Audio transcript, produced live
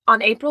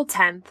On April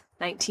 10th,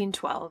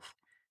 1912,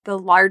 the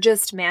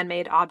largest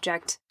man-made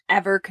object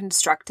ever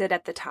constructed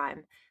at the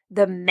time,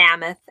 the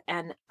mammoth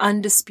and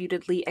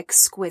undisputedly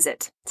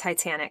exquisite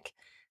Titanic,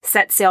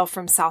 set sail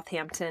from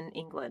Southampton,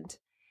 England.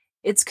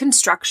 Its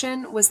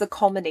construction was the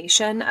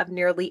culmination of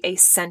nearly a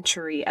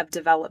century of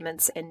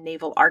developments in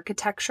naval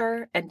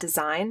architecture and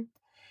design.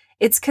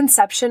 Its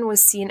conception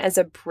was seen as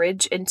a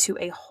bridge into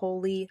a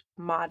wholly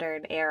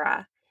modern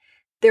era.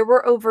 There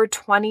were over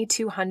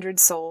 2,200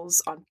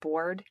 souls on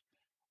board.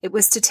 It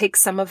was to take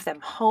some of them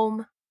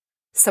home,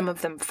 some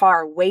of them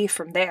far away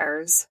from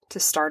theirs, to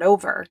start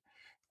over.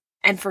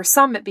 And for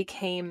some, it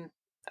became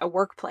a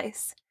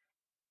workplace.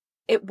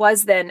 It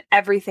was then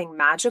everything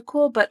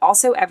magical, but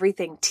also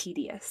everything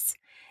tedious.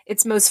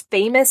 Its most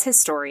famous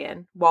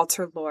historian,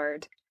 Walter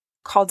Lord,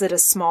 called it a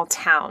small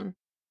town,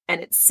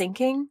 and its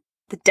sinking,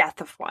 the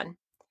death of one.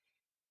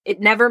 It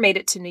never made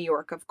it to New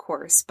York, of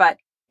course, but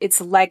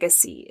its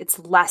legacy, its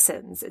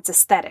lessons, its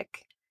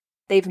aesthetic,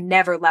 they've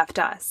never left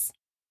us.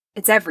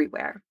 It's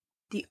everywhere.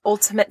 The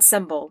ultimate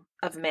symbol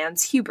of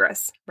man's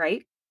hubris,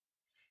 right?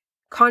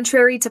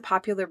 Contrary to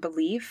popular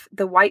belief,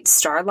 the White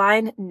Star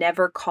Line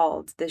never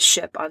called this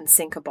ship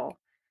unsinkable.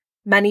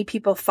 Many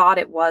people thought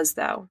it was,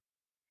 though.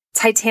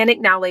 Titanic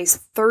now lays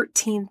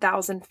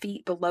 13,000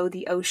 feet below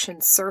the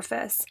ocean's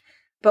surface,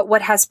 but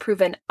what has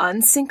proven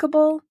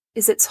unsinkable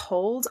is its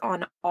hold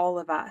on all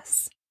of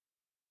us.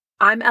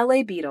 I'm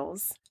L.A.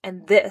 Beatles,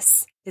 and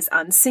this is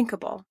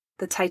Unsinkable,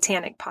 the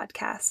Titanic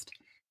podcast.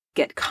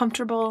 Get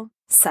comfortable,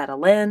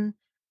 settle in,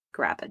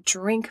 grab a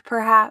drink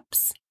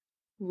perhaps.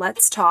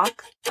 Let's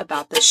talk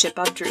about the ship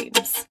of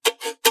dreams.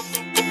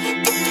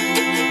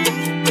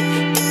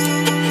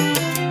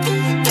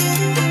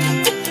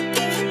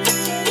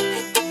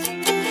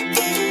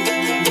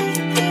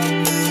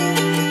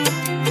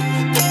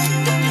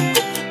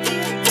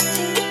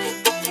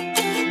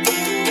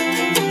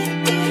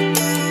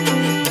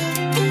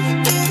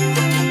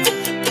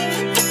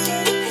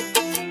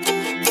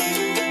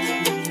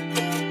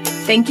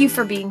 Thank you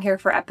for being here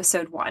for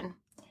episode 1.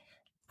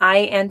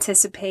 I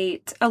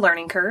anticipate a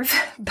learning curve,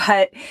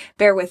 but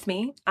bear with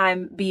me.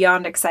 I'm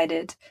beyond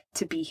excited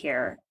to be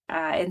here.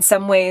 In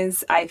some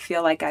ways, I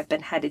feel like I've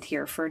been headed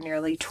here for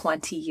nearly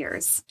 20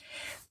 years.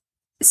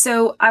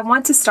 So I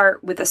want to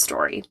start with a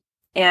story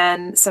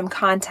and some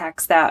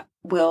context that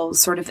will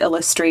sort of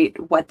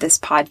illustrate what this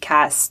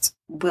podcast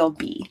will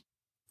be.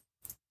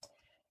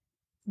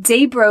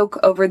 Day broke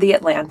over the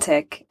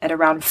Atlantic at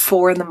around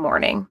 4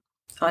 a.m.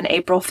 on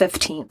April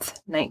 15th,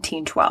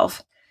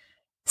 1912.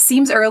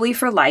 Seems early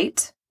for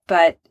light,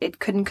 but it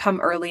couldn't come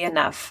early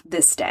enough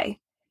this day.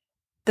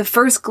 The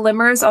first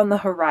glimmers on the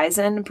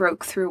horizon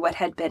broke through what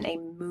had been a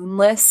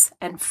moonless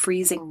and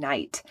freezing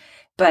night,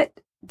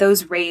 but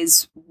those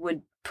rays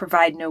would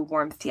provide no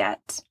warmth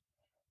yet.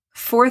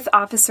 Fourth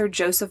Officer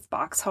Joseph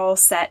Boxhall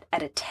sat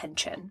at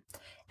attention,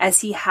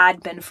 as he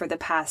had been for the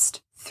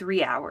past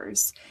 3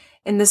 hours,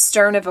 in the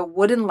stern of a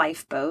wooden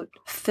lifeboat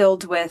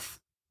filled with,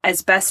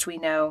 as best we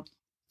know,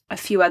 a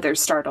few other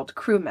startled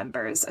crew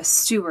members, a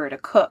steward, a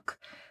cook,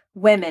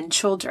 women,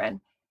 children,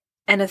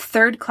 and a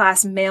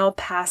third-class male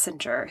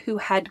passenger who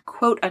had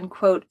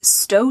quote-unquote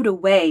stowed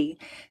away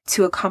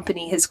to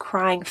accompany his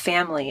crying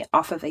family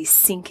off of a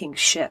sinking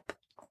ship.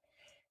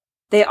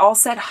 They all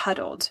sat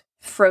huddled,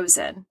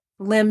 frozen,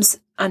 limbs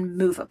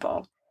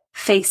unmovable,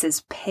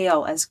 faces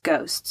pale as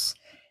ghosts.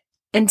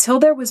 Until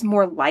there was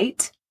more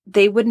light,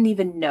 they wouldn't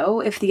even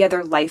know if the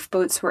other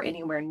lifeboats were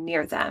anywhere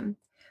near them,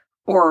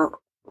 or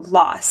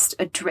lost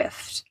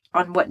adrift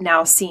on what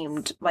now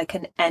seemed like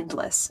an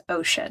endless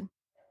ocean.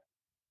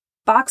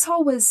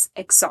 Boxhall was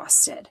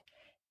exhausted,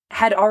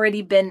 had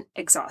already been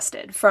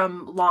exhausted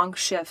from long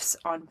shifts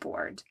on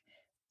board.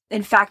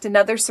 In fact,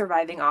 another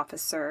surviving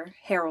officer,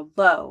 Harold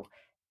Lowe,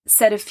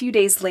 said a few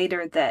days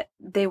later that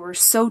they were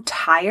so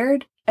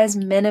tired as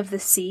men of the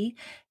sea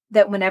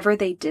that whenever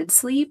they did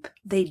sleep,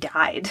 they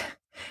died.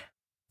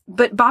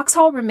 But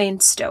Boxhall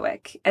remained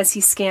stoic as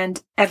he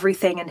scanned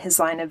everything in his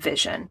line of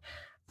vision,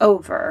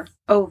 over,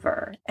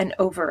 and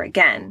over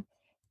again.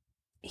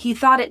 He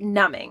thought it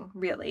numbing,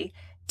 really,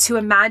 to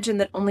imagine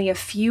that only a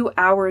few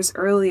hours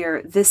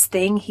earlier this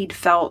thing he'd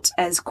felt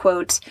as,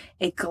 quote,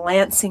 a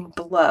glancing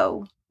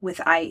blow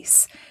with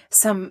ice,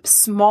 some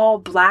small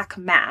black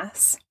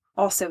mass,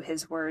 also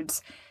his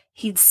words,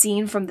 he'd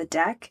seen from the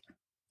deck,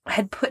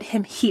 had put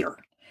him here,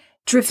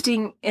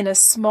 drifting in a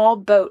small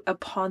boat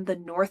upon the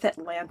North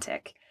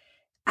Atlantic,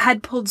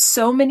 had pulled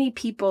so many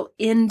people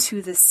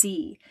into the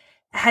sea,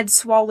 had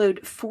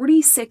swallowed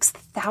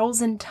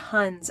 46,000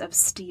 tons of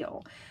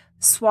steel,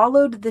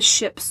 swallowed the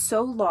ship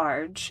so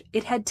large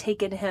it had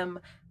taken him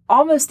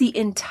almost the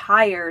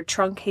entire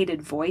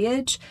truncated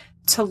voyage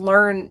to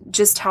learn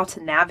just how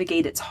to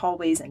navigate its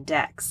hallways and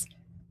decks.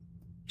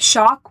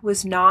 Shock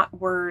was not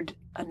word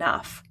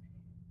enough.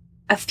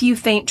 A few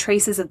faint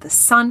traces of the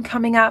sun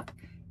coming up,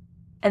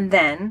 and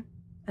then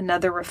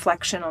another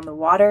reflection on the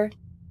water.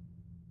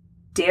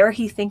 Dare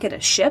he think it a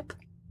ship?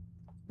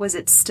 Was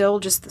it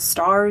still just the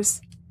stars?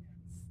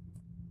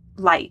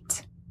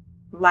 Light,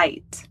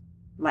 light,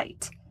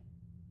 light.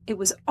 It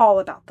was all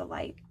about the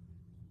light.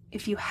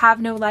 If you have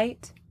no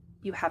light,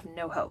 you have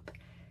no hope.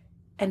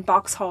 And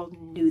Boxhall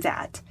knew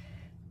that.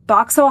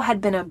 Boxhall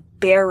had been a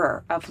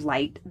bearer of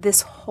light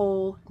this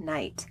whole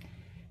night.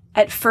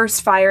 At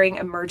first firing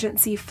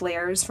emergency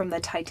flares from the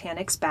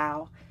Titanic's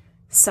bow,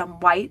 some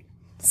white,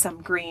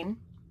 some green.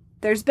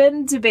 There's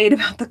been debate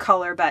about the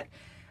color, but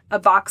a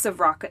box of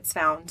rockets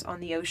found on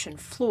the ocean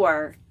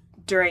floor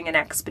during an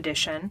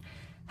expedition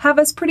have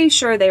us pretty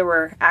sure they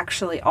were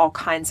actually all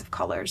kinds of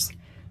colors.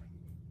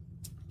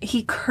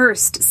 He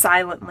cursed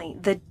silently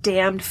the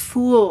damned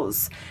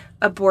fools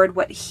aboard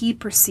what he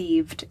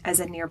perceived as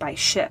a nearby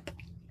ship.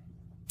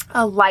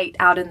 A light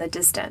out in the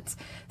distance,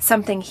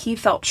 something he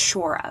felt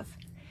sure of.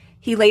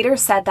 He later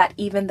said that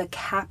even the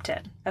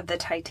captain of the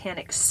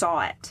Titanic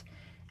saw it,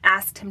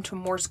 asked him to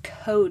Morse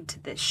code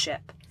to this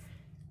ship.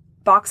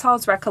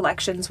 Boxhall's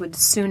recollections would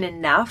soon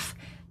enough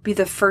be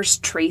the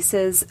first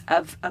traces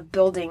of a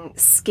building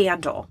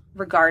scandal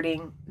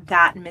regarding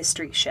that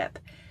mystery ship.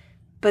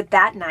 But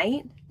that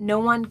night, no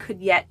one could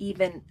yet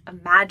even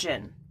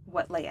imagine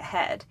what lay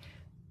ahead.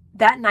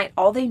 That night,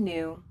 all they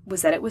knew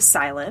was that it was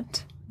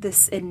silent,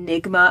 this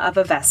enigma of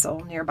a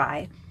vessel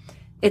nearby.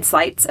 Its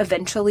lights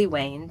eventually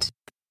waned.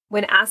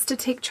 When asked to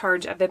take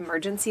charge of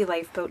emergency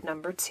lifeboat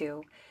number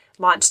 2,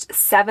 launched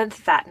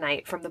 7th that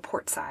night from the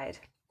port side,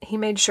 he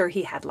made sure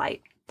he had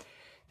light.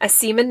 A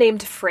seaman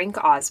named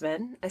Frank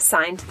Osman,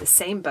 assigned to the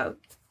same boat,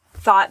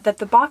 thought that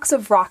the box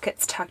of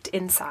rockets tucked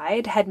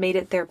inside had made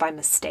it there by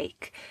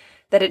mistake,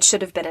 that it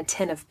should have been a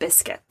tin of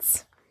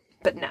biscuits.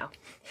 But no,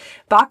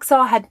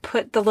 Boxhall had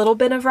put the little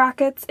bin of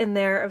rockets in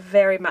there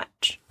very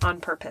much on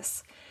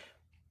purpose.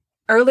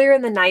 Earlier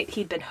in the night,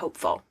 he'd been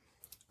hopeful,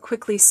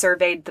 quickly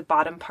surveyed the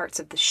bottom parts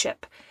of the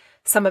ship,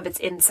 some of its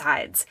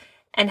insides,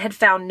 and had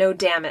found no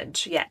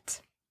damage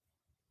yet.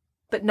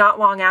 But not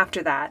long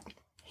after that,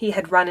 he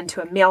had run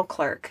into a mail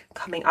clerk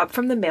coming up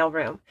from the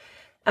mailroom,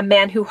 a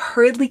man who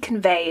hurriedly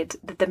conveyed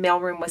that the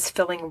mailroom was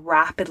filling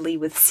rapidly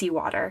with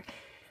seawater.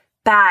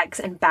 Bags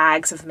and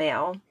bags of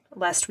mail,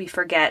 lest we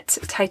forget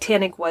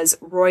Titanic was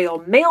Royal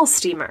Mail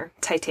Steamer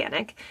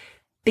Titanic,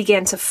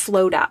 began to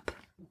float up,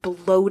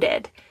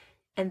 bloated,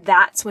 and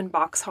that's when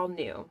Boxhall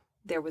knew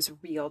there was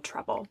real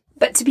trouble.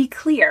 But to be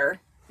clear,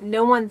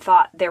 no one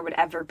thought there would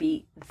ever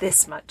be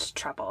this much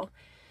trouble.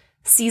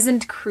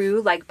 Seasoned crew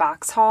like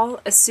Boxhall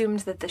assumed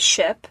that the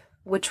ship,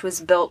 which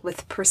was built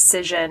with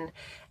precision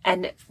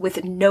and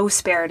with no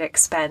spared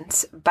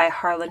expense by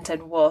Harland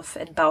and Wolff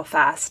in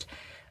Belfast,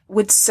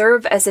 would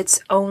serve as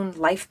its own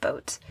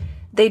lifeboat.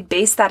 They'd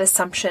based that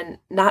assumption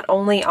not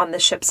only on the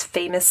ship's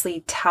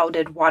famously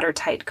touted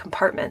watertight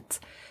compartments,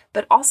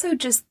 but also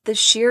just the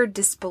sheer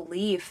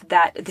disbelief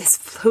that this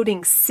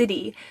floating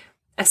city,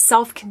 a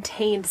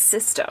self-contained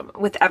system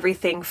with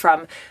everything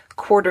from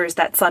quarters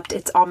that slept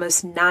its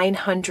almost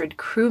 900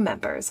 crew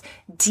members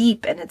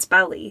deep in its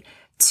belly,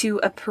 to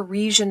a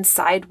Parisian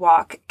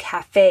sidewalk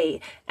cafe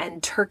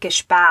and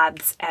Turkish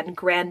baths and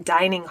grand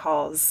dining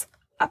halls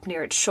up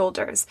near its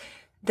shoulders,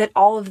 that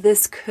all of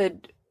this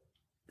could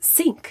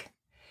sink.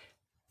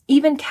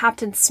 Even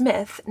Captain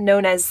Smith,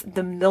 known as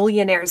the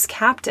millionaire's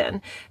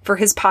captain for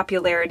his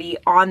popularity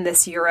on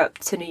this Europe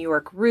to New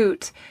York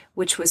route,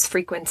 which was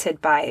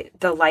frequented by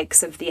the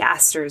likes of the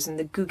Astors and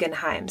the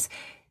Guggenheims,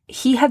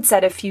 he had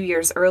said a few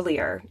years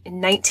earlier, in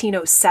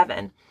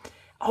 1907,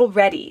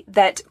 already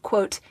that,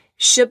 quote,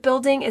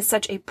 shipbuilding is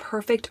such a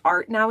perfect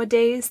art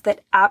nowadays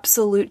that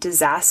absolute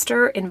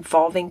disaster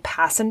involving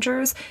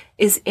passengers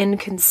is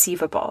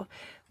inconceivable.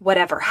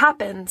 Whatever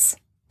happens,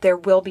 there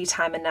will be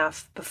time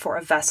enough before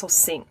a vessel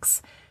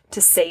sinks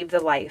to save the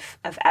life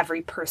of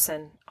every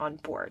person on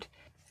board.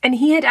 And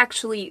he had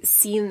actually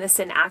seen this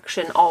in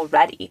action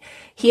already.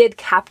 He had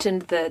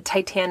captained the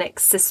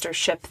Titanic's sister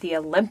ship, the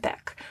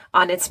Olympic,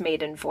 on its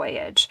maiden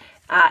voyage.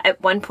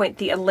 At one point,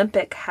 the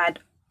Olympic had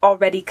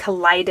already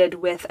collided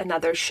with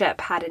another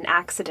ship, had an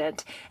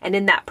accident, and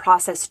in that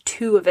process,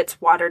 2 of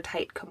its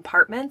watertight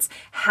compartments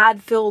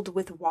had filled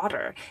with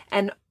water,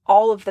 and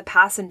all of the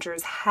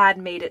passengers had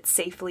made it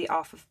safely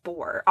off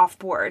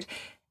board.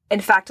 In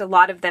fact, a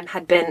lot of them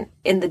had been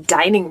in the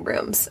dining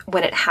rooms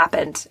when it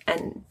happened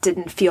and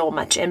didn't feel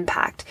much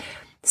impact.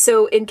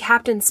 So in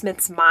Captain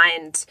Smith's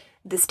mind,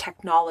 this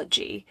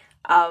technology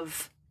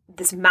of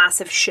this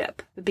massive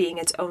ship being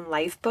its own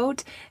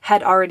lifeboat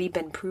had already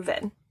been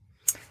proven.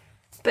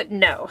 But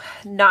no,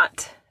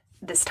 not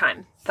this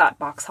time, thought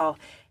Boxhall.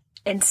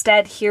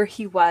 Instead, here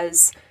he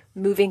was,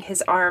 moving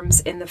his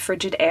arms in the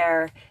frigid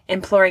air,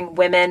 imploring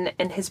women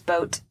in his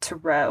boat to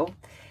row.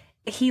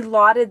 He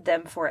lauded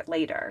them for it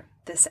later,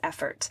 this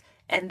effort,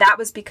 and that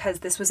was because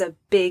this was a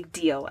big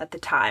deal at the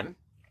time,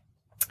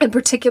 and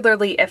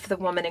particularly if the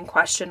woman in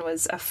question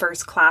was a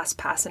first-class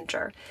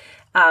passenger.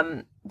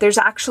 There's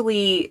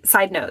actually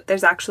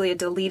a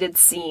deleted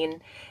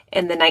scene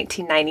in the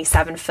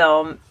 1997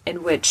 film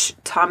in which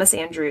Thomas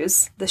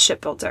Andrews, the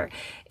shipbuilder,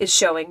 is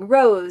showing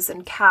Rose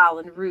and Cal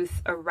and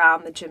Ruth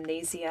around the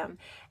gymnasium.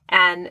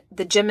 And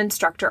the gym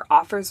instructor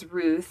offers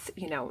Ruth,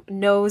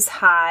 nose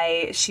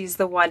high. She's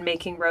the one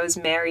making Rose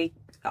marry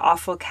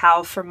awful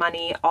Cal for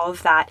money, all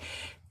of that.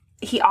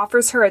 He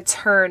offers her a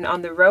turn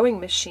on the rowing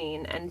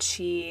machine, and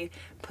she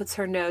puts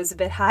her nose a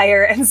bit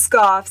higher and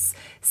scoffs,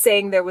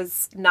 saying there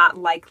was not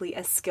likely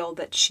a skill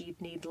that she'd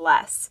need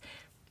less.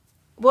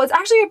 Well, it's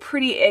actually a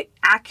pretty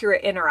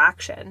accurate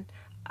interaction.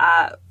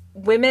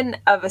 Women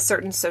of a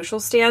certain social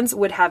stance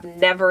would have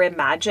never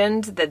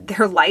imagined that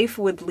their life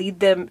would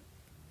lead them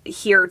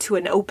here to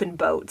an open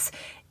boat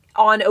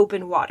on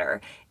open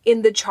water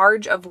in the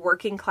charge of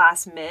working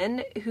class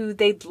men who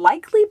they'd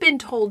likely been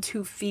told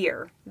to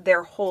fear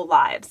their whole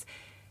lives.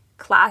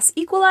 Class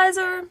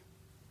equalizer?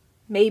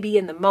 Maybe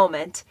in the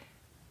moment.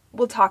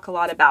 We'll talk a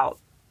lot about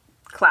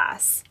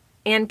class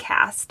and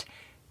caste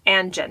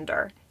and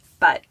gender,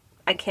 but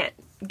I can't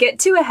get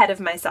too ahead of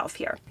myself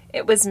here.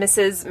 It was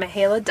Mrs.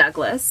 Mahala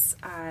Douglas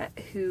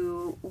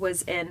who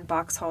was in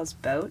Boxhall's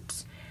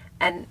boat,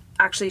 and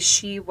actually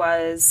she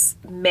was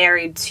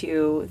married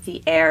to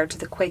the heir to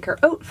the Quaker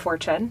oat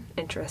fortune,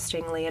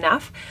 interestingly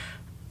enough.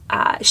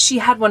 She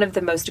had one of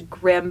the most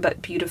grim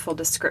but beautiful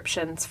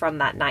descriptions from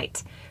that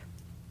night.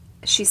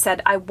 She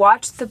said, "I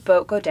watched the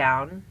boat go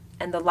down,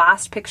 and the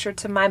last picture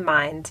to my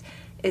mind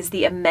is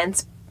the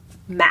immense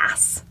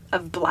mass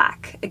of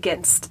black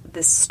against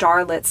this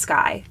starlit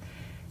sky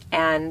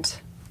and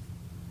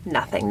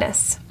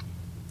nothingness.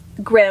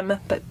 Grim,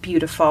 but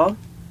beautiful.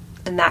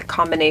 And that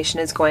combination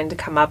is going to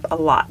come up a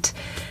lot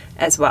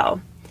as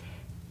well."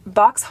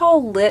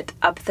 Boxhall lit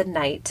up the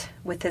night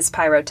with his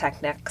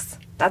pyrotechnics.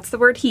 That's the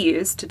word he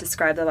used to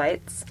describe the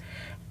lights.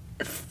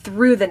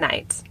 Through the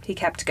night, he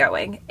kept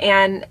going.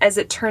 And as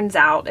it turns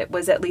out, it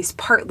was at least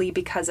partly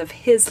because of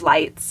his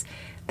lights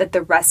that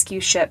the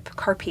rescue ship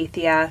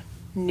Carpathia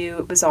knew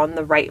it was on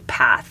the right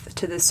path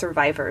to the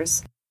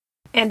survivors.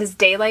 And as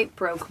daylight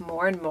broke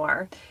more and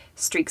more,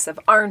 streaks of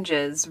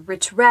oranges,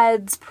 rich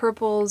reds,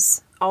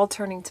 purples, all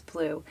turning to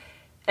blue,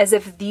 as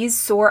if these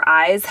sore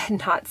eyes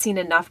had not seen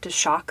enough to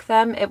shock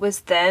them, it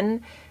was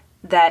then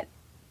that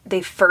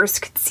they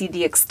first could see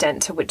the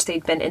extent to which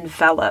they'd been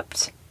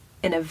enveloped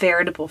in a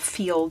veritable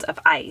field of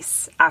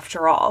ice,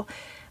 after all.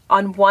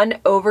 On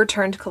one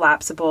overturned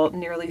collapsible,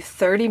 nearly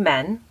 30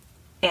 men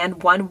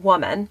and one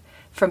woman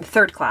from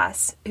third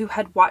class who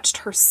had watched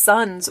her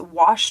sons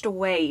washed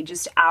away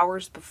just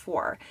hours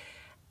before.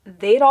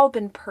 They'd all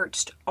been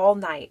perched all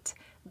night,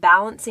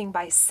 balancing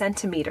by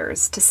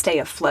centimeters to stay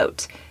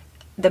afloat.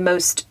 The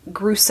most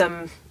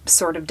gruesome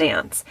sort of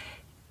dance.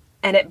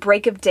 And at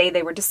break of day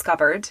they were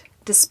discovered,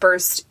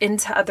 dispersed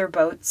into other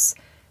boats,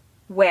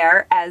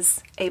 where,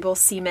 as able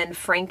seaman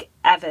Frank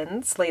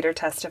Evans later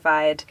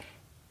testified,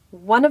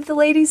 one of the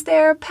ladies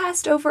there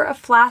passed over a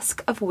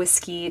flask of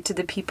whiskey to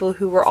the people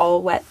who were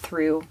all wet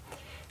through.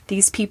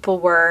 These people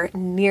were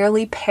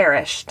nearly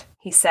perished,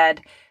 he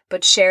said,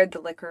 but shared the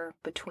liquor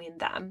between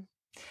them.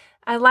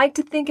 I like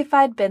to think if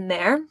I'd been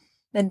there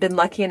and been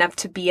lucky enough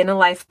to be in a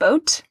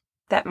lifeboat,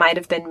 that might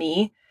have been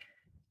me,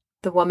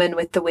 the woman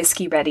with the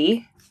whiskey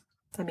ready.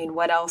 I mean,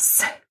 what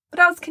else? What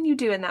else can you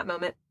do in that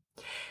moment?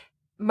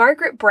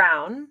 Margaret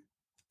Brown,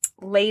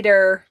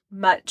 later,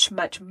 much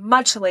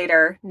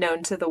later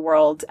known to the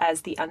world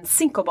as the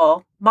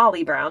unsinkable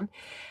Molly Brown,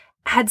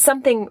 had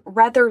something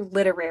rather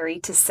literary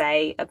to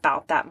say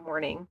about that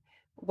morning,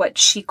 what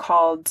she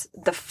called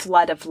the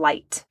flood of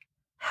light,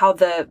 how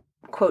the,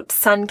 quote,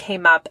 sun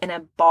came up in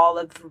a ball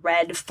of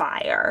red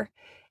fire,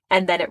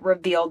 and then it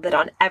revealed that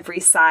on every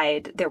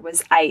side there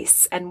was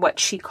ice and what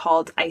she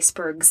called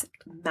icebergs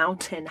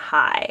mountain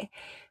high.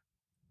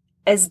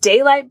 As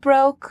daylight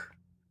broke,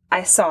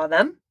 I saw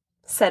them,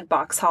 said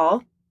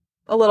Boxhall,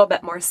 a little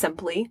bit more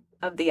simply,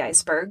 of the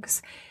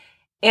icebergs,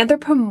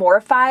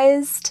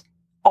 anthropomorphized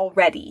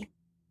already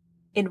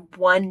in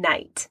one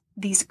night,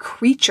 these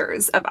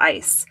creatures of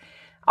ice.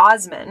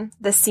 Osman,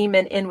 the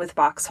seaman in with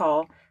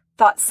Boxhall,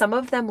 thought some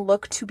of them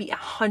looked to be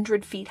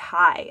 100 feet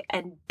high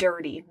and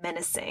dirty,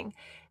 menacing.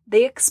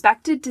 They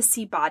expected to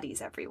see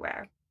bodies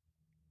everywhere.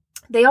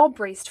 They all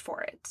braced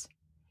for it.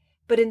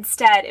 But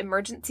instead,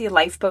 emergency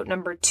lifeboat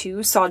number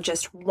 2 saw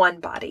just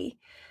one body.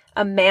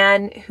 A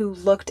man who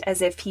looked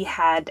as if he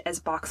had, as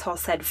Boxhall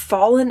said,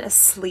 fallen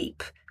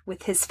asleep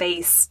with his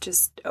face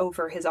just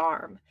over his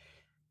arm.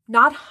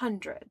 Not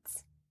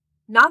hundreds.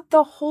 Not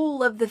the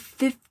whole of the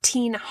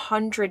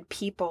 1,500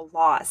 people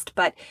lost,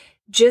 but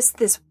just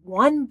this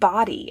one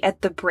body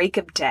at the break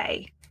of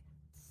day.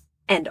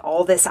 And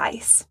all this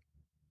ice.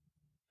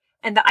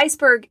 And the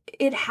iceberg,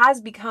 it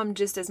has become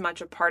just as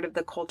much a part of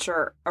the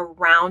culture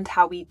around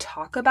how we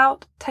talk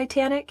about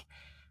Titanic.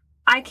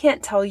 I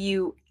can't tell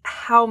you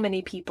how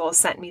many people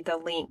sent me the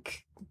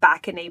link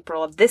back in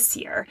April of this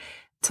year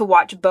to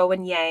watch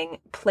Bowen Yang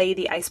play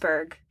the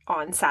iceberg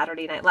on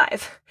Saturday Night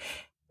Live.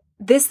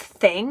 This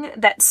thing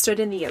that stood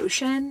in the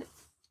ocean,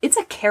 it's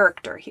a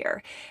character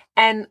here.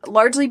 And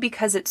largely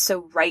because it's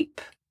so ripe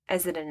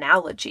as an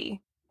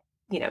analogy,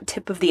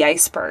 tip of the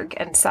iceberg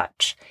and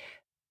such.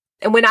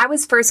 And when I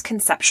was first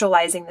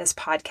conceptualizing this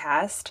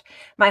podcast,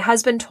 my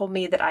husband told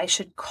me that I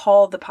should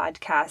call the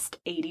podcast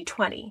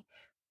 80-20.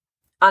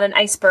 On an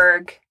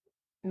iceberg,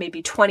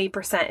 maybe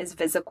 20% is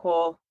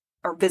visible,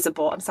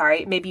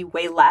 maybe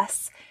way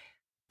less.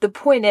 The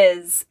point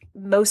is,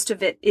 most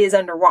of it is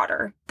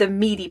underwater. The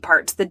meaty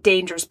parts, the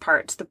dangerous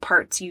parts, the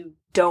parts you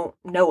don't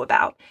know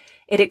about.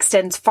 It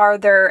extends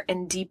farther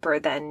and deeper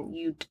than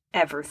you'd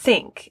ever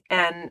think.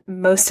 And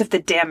most of the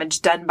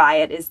damage done by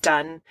it is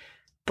done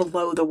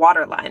below the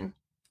waterline.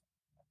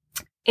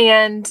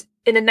 And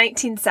in a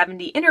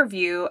 1970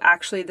 interview,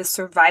 actually, the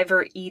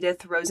survivor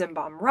Edith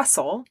Rosenbaum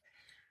Russell,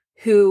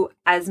 who,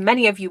 as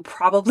many of you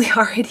probably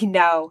already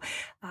know,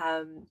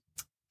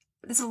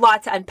 there's a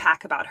lot to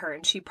unpack about her,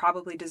 and she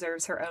probably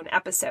deserves her own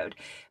episode,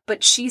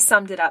 but she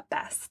summed it up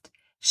best.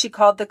 She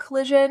called the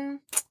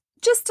collision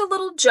just a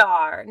little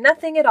jar,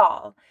 nothing at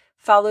all,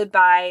 followed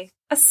by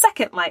a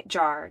second light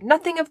jar,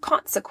 nothing of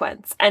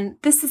consequence. And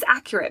this is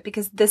accurate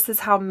because this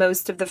is how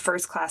most of the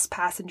first-class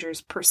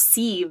passengers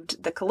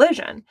perceived the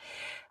collision.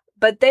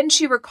 But then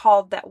she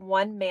recalled that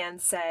one man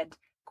said,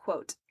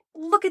 quote,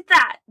 "Look at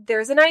that,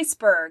 there's an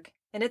iceberg,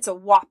 and it's a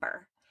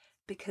whopper.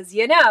 Because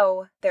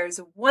there's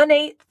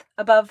 1/8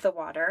 above the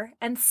water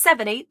and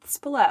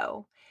 7/8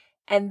 below.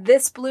 And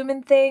this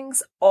bloomin'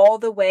 thing's all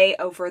the way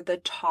over the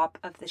top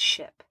of the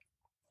ship."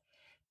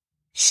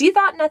 She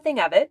thought nothing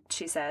of it,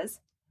 she says.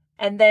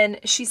 And then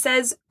she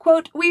says,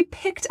 quote, "We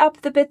picked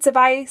up the bits of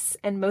ice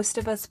and most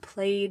of us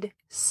played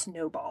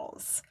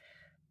snowballs."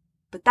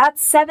 But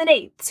that's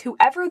 7/8.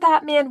 Whoever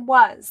that man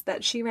was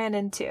that she ran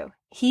into,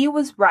 he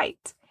was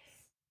right.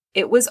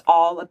 It was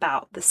all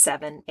about the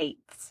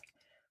 7/8.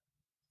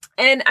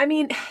 And I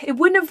mean, it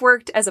wouldn't have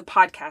worked as a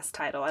podcast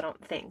title, I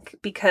don't think,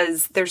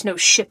 because there's no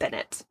ship in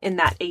it, in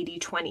that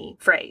 80-20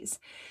 phrase.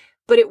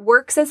 But it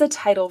works as a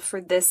title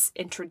for this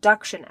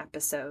introduction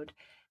episode,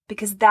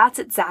 because that's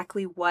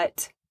exactly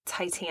what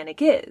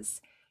Titanic is.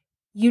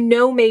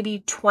 Maybe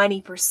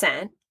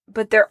 20%,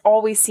 but there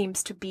always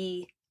seems to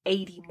be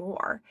 80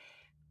 more.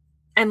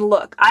 And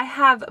look, I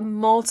have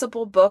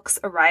multiple books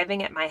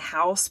arriving at my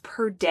house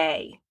per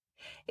day.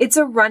 It's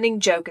a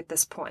running joke at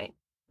this point.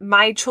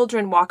 My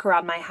children walk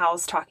around my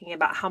house talking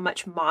about how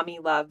much mommy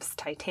loves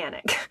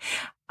Titanic.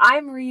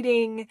 I'm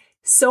reading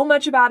so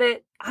much about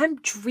it. I'm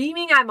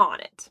dreaming I'm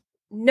on it.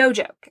 No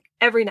joke.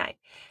 Every night.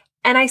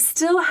 And I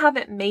still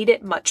haven't made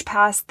it much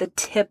past the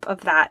tip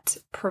of that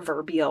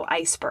proverbial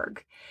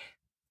iceberg.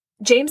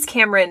 James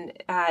Cameron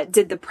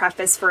did the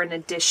preface for an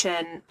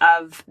edition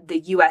of the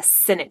U.S.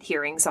 Senate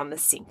hearings on the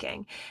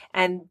sinking.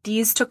 And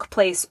these took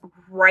place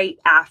right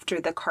after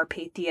the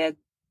Carpathia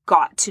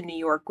got to New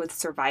York with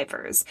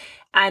survivors.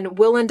 And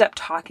we'll end up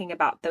talking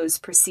about those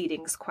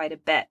proceedings quite a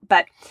bit.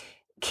 But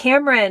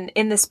Cameron,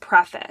 in this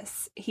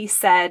preface, he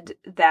said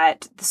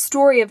that the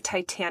story of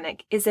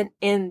Titanic isn't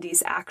in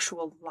these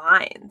actual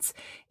lines.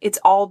 It's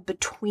all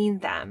between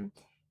them.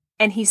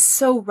 And he's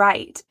so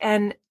right.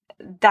 And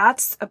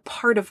that's a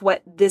part of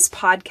what this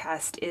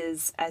podcast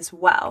is as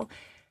well.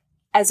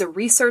 As a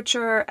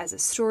researcher, as a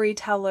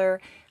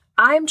storyteller,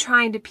 I'm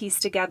trying to piece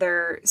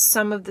together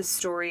some of the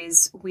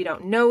stories we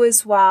don't know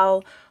as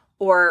well,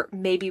 or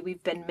maybe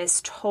we've been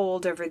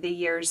mistold over the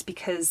years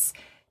because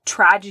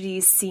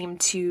tragedies seem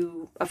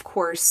to, of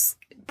course,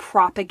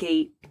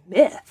 propagate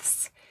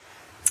myths.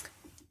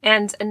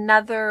 And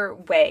another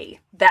way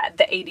that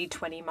the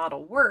 80-20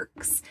 model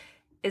works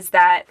is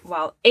that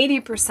while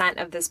 80%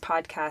 of this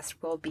podcast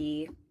will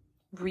be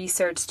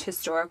researched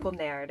historical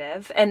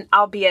narrative, and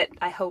albeit,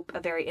 I hope, a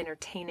very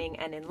entertaining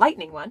and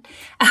enlightening one,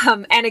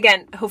 and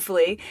again,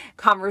 hopefully,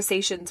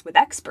 conversations with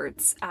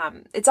experts,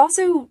 it's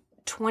also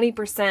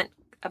 20%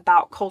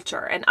 about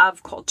culture and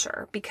of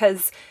culture,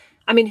 because,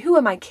 I mean, who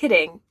am I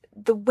kidding?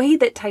 The way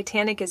that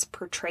Titanic is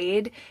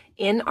portrayed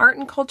in art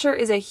and culture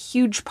is a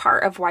huge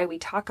part of why we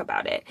talk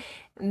about it.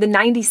 The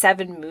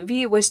 97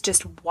 movie was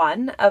just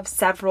one of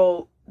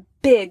several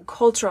big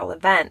cultural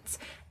events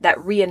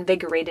that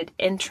reinvigorated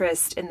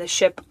interest in the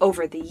ship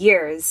over the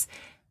years,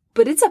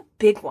 but it's a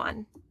big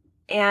one.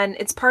 And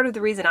it's part of the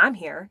reason I'm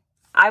here.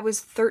 I was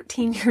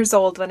 13 years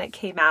old when it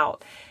came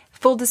out.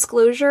 Full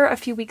disclosure, a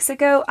few weeks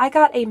ago, I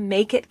got a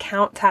Make It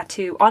Count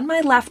tattoo on my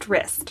left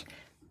wrist.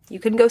 You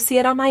can go see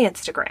it on my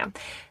Instagram.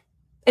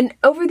 And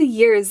over the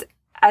years,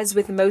 as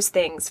with most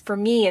things, for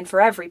me and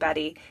for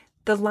everybody,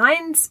 the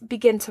lines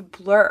begin to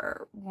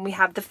blur when we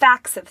have the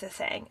facts of the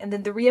thing and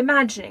then the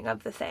reimagining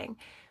of the thing,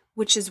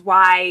 which is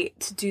why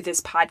to do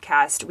this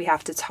podcast, we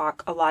have to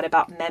talk a lot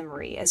about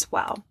memory as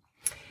well.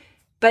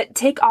 But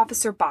take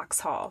Officer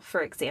Boxhall,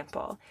 for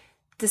example.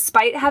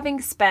 Despite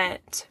having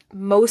spent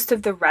most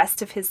of the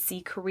rest of his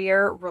sea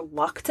career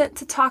reluctant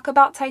to talk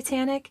about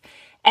Titanic,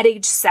 at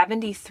age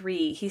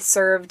 73, he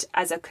served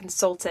as a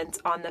consultant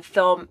on the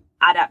film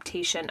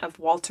adaptation of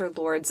Walter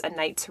Lord's A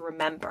Night to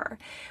Remember,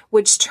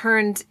 which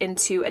turned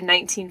into a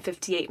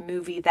 1958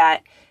 movie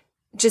that,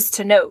 just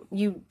to note,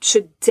 you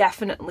should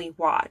definitely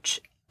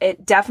watch.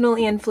 It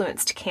definitely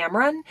influenced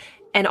Cameron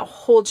and a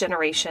whole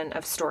generation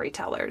of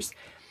storytellers.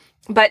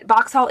 But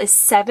Boxhall is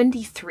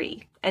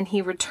 73, and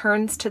he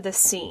returns to the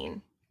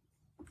scene,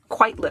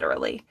 quite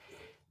literally.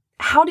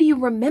 How do you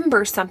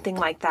remember something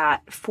like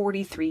that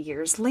 43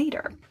 years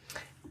later?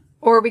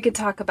 Or we could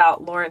talk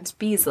about Lawrence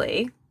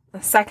Beasley,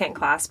 a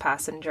second-class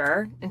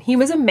passenger, and he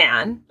was a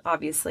man,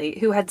 obviously,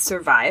 who had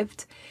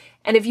survived.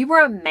 And if you were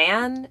a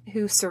man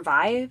who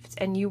survived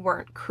and you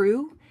weren't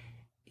crew,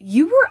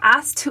 you were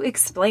asked to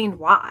explain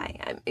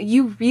why.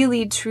 You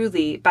really,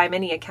 truly, by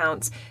many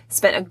accounts,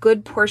 spent a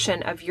good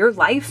portion of your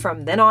life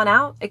from then on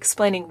out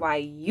explaining why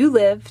you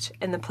lived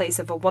in the place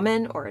of a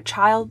woman or a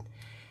child.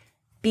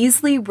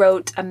 Beasley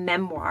wrote a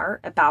memoir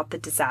about the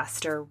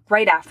disaster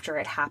right after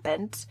it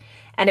happened,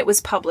 and it was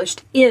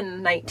published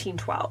in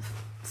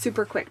 1912.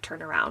 Super quick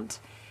turnaround.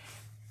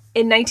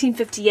 In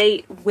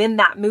 1958, when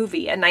that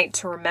movie, A Night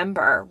to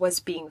Remember, was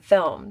being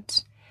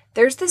filmed,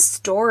 there's this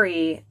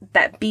story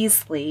that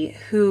Beasley,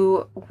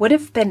 who would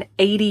have been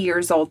 80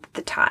 years old at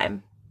the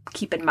time,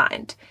 keep in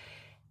mind,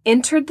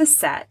 entered the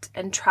set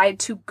and tried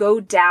to go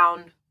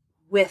down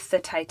with the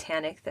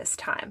Titanic this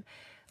time.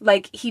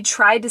 Like, he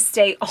tried to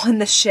stay on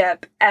the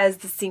ship as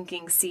the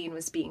sinking scene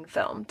was being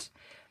filmed.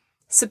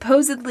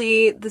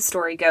 Supposedly, the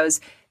story goes,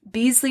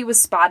 Beasley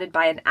was spotted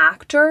by an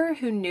actor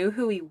who knew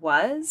who he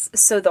was,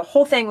 so the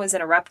whole thing was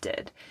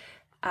interrupted.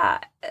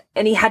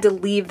 And he had to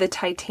leave the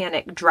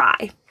Titanic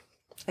dry.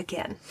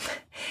 Again.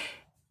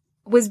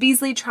 Was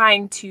Beasley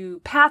trying to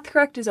path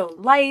correct his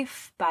own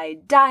life by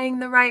dying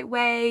the right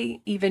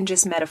way, even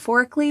just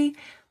metaphorically?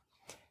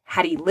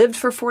 Had he lived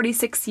for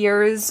 46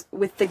 years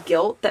with the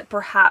guilt that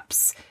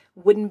perhaps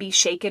wouldn't be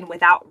shaken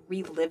without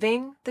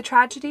reliving the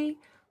tragedy?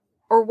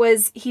 Or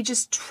was he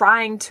just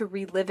trying to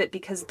relive it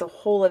because the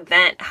whole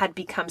event had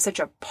become such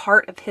a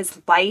part of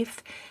his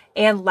life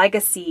and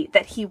legacy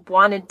that he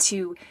wanted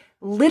to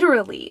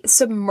literally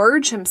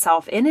submerge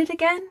himself in it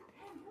again?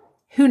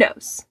 Who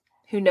knows?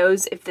 Who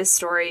knows if this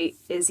story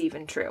is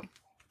even true?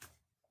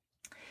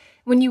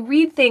 When you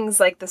read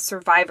things like the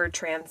survivor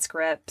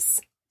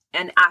transcripts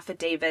and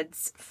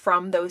affidavits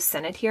from those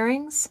Senate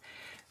hearings,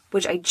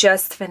 which I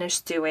just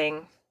finished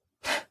doing,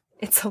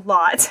 it's a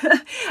lot.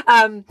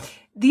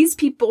 These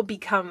people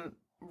become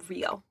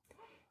real.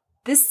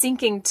 This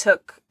sinking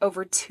took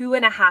over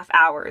 2.5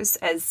 hours,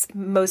 as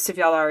most of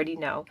y'all already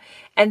know.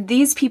 And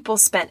these people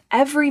spent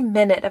every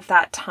minute of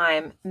that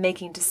time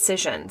making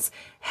decisions,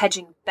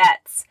 hedging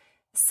bets,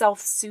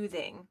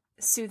 self-soothing,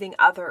 soothing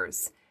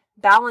others,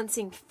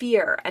 balancing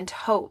fear and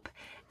hope,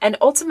 and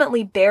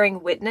ultimately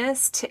bearing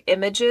witness to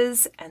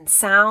images and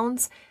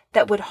sounds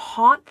that would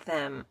haunt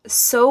them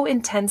so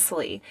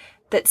intensely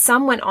that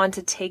some went on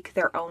to take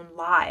their own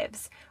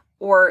lives,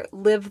 or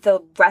live the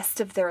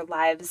rest of their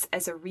lives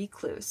as a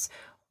recluse,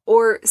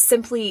 or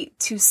simply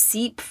to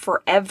seep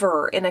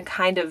forever in a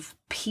kind of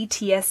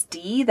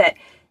PTSD that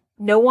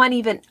no one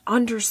even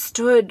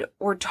understood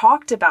or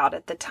talked about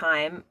at the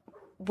time,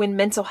 when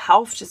mental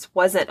health just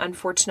wasn't,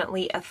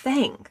 unfortunately, a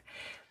thing.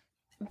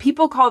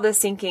 People call the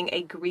sinking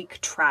a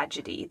Greek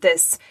tragedy,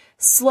 this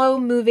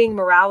slow-moving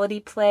morality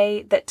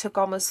play that took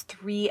almost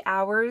 3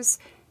 hours.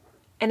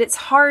 And it's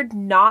hard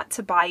not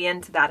to buy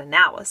into that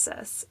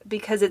analysis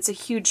because it's a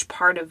huge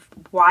part of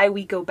why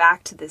we go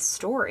back to this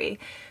story.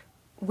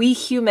 We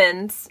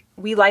humans,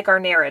 we like our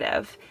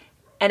narrative.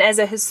 And as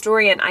a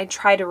historian, I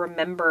try to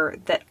remember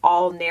that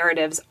all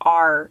narratives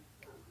are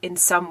in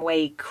some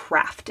way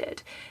crafted.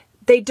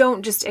 They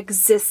don't just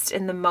exist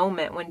in the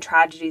moment when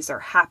tragedies are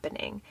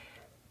happening,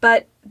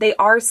 but they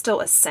are still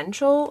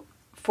essential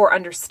for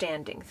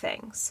understanding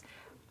things.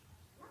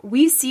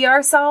 We see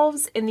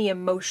ourselves in the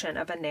emotion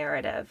of a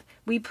narrative.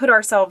 We put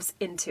ourselves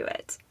into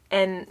it.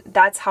 And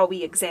that's how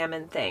we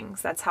examine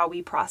things. That's how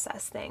we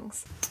process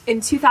things.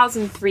 In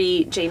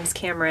 2003, James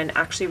Cameron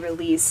actually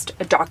released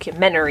a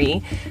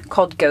documentary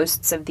called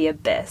Ghosts of the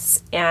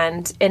Abyss.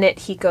 And in it,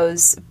 he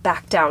goes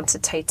back down to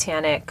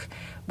Titanic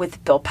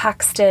with Bill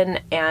Paxton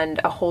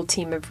and a whole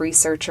team of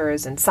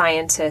researchers and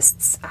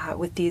scientists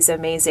with these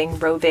amazing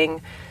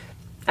roving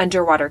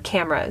underwater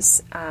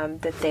cameras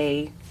that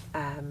they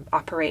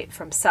operate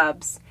from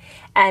subs.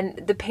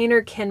 And the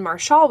painter Ken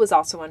Marshall was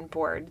also on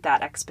board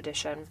that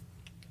expedition.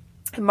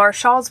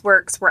 Marshall's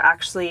works were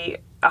actually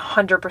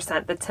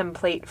 100% the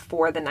template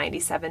for the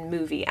 97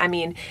 movie. I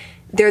mean,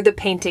 they're the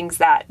paintings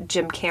that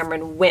Jim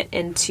Cameron went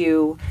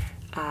into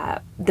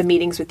the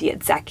meetings with the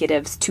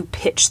executives to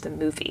pitch the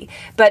movie.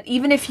 But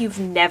even if you've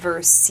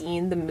never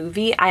seen the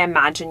movie, I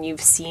imagine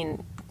you've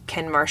seen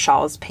Ken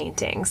Marshall's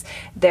paintings.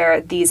 They're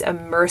these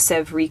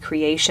immersive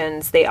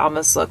recreations. They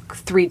almost look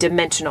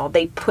three-dimensional.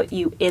 They put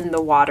you in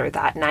the water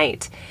that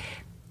night.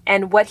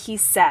 And what he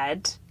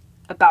said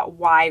about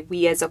why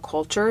we as a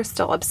culture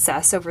still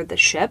obsess over the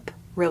ship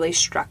really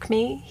struck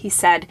me. He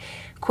said,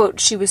 quote,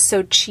 "She was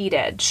so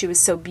cheated. She was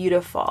so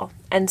beautiful.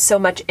 And so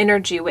much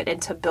energy went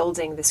into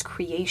building this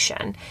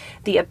creation,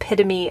 the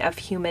epitome of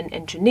human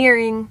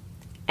engineering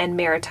and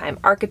maritime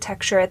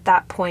architecture at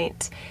that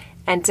point,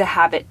 and to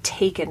have it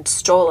taken,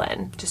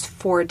 stolen just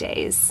 4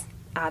 days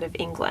out of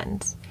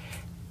England."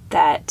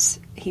 That,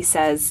 he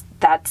says,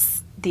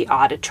 that's the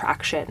odd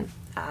attraction.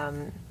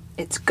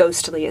 It's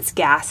ghostly, it's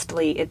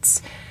ghastly,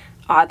 it's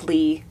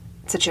oddly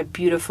such a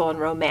beautiful and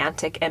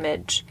romantic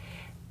image.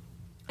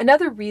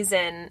 Another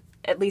reason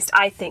at least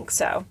I think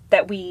so,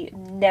 that we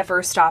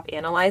never stop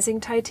analyzing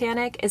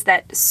Titanic is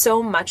that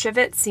so much of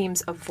it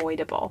seems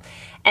avoidable.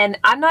 And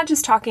I'm not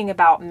just talking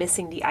about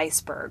missing the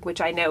iceberg,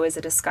 which I know is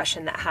a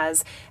discussion that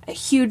has a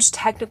huge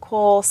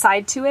technical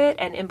side to it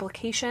and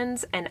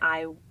implications, and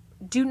I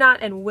do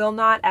not and will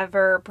not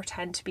ever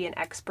pretend to be an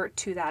expert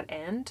to that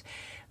end.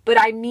 But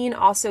I mean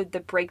also the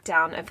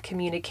breakdown of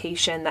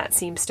communication that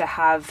seems to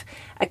have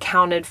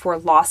accounted for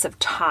loss of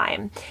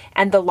time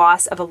and the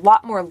loss of a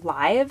lot more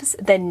lives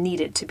than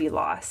needed to be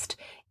lost,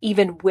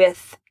 even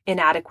with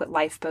inadequate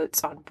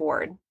lifeboats on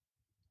board.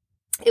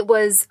 It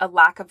was a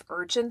lack of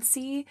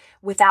urgency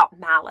without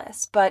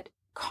malice, but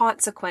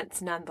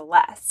consequence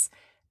nonetheless.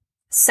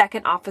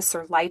 Second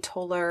Officer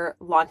Lightoller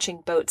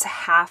launching boats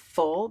half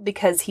full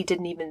because he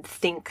didn't even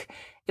think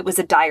it was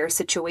a dire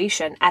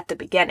situation at the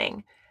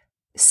beginning.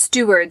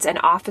 Stewards and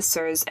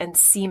officers and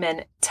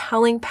seamen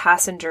telling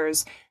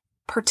passengers,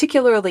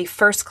 particularly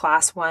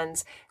first-class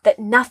ones, that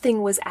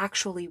nothing was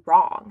actually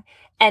wrong,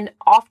 and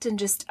often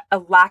just a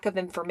lack of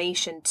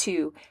information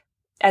too,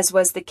 as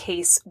was the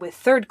case with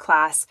third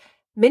class,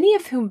 many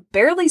of whom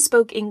barely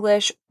spoke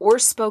English or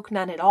spoke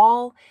none at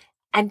all,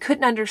 and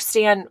couldn't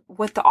understand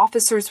what the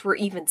officers were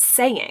even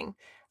saying,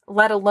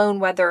 let alone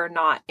whether or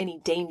not any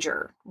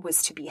danger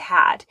was to be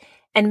had.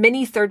 And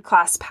many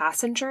third-class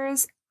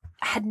passengers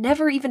had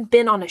never even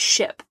been on a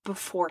ship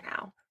before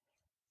now.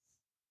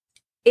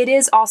 It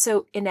is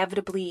also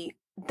inevitably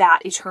that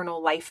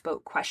eternal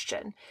lifeboat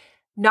question.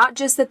 Not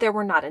just that there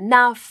were not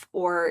enough,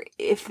 or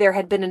if there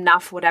had been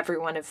enough, would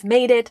everyone have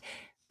made it,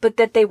 but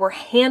that they were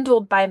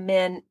handled by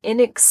men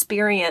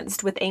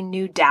inexperienced with a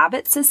new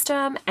davit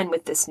system and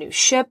with this new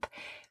ship.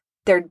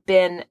 There'd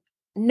been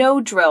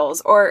no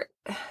drills, or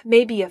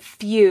maybe a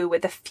few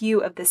with a few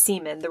of the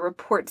seamen. The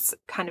reports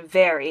kind of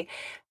vary.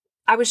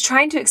 I was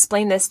trying to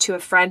explain this to a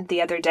friend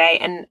the other day,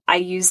 and I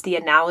used the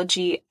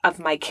analogy of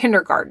my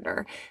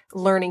kindergartner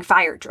learning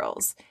fire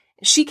drills.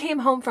 She came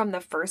home from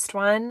the first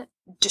one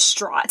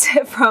distraught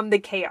from the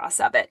chaos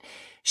of it.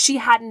 She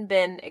hadn't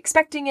been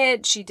expecting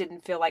it. She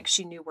didn't feel like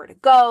she knew where to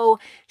go.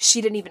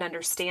 She didn't even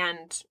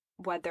understand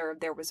whether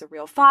there was a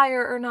real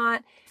fire or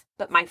not.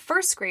 But my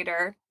first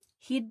grader,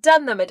 he'd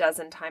done them a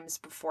dozen times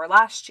before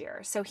last year,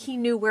 so he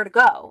knew where to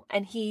go,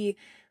 and he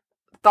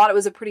thought it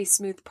was a pretty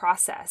smooth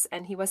process,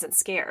 and he wasn't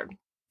scared.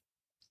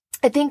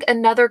 I think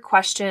another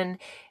question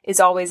is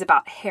always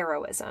about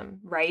heroism,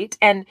 right?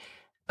 And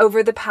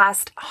over the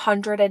past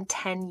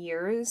 110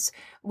 years,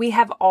 we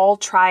have all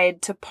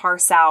tried to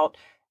parse out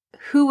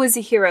who was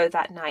a hero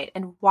that night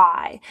and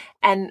why,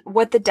 and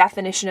what the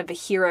definition of a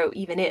hero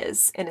even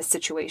is in a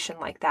situation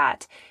like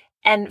that.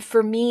 And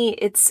for me,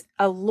 it's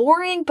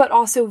alluring, but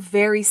also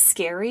very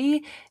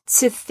scary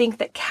to think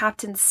that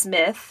Captain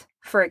Smith,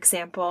 for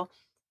example,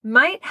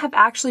 might have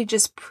actually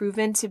just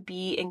proven to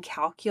be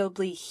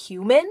incalculably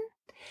human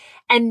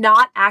and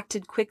not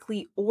acted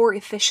quickly or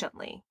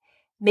efficiently.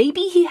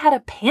 Maybe he had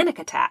a panic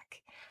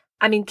attack.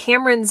 I mean,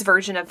 Cameron's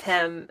version of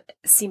him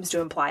seems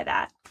to imply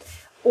that.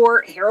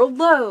 Or Harold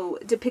Lowe,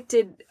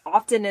 depicted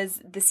often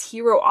as this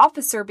hero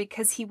officer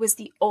because he was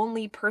the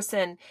only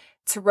person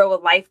to row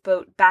a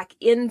lifeboat back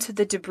into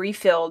the debris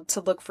field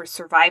to look for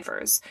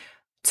survivors,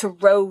 to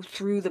row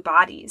through the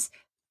bodies.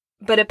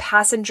 But a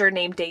passenger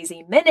named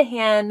Daisy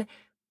Minahan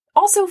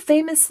also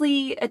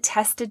famously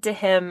attested to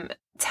him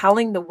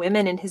telling the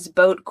women in his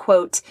boat,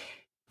 quote,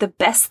 "The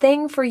best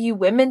thing for you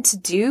women to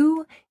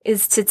do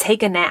is to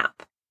take a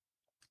nap."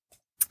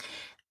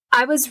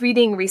 I was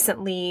reading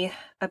recently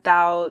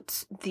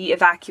about the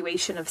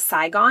evacuation of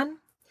Saigon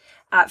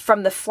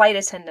from the flight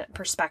attendant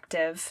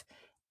perspective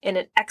in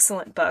an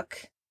excellent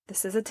book.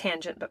 This is a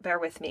tangent, but bear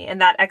with me.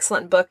 And that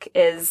excellent book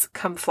is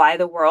Come Fly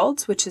the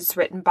World, which is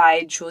written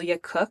by Julia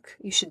Cook.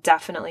 You should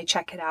definitely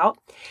check it out.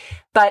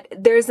 But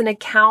there's an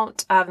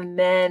account of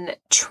men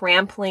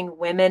trampling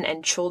women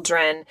and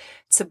children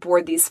to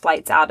board these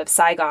flights out of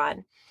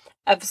Saigon,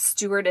 of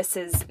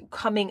stewardesses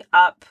coming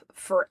up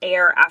for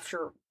air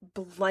after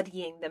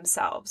bloodying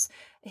themselves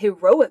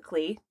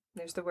heroically,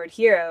 there's the word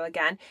hero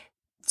again,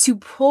 to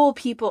pull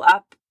people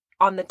up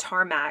on the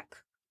tarmac,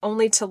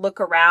 only to look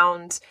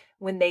around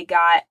when they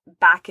got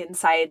back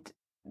inside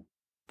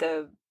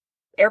the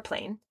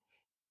airplane,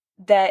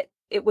 that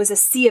it was a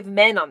sea of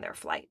men on their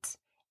flight.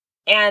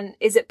 And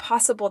is it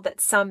possible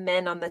that some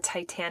men on the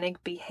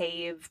Titanic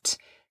behaved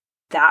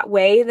that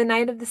way the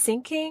night of the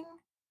sinking?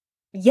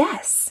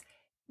 Yes.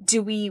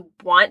 Do we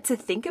want to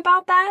think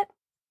about that?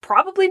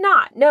 Probably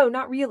not. No,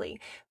 not really.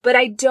 But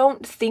I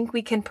don't think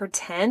we can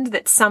pretend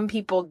that some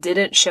people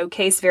didn't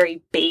showcase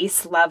very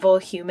base level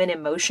human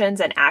emotions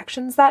and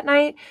actions that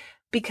night,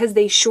 because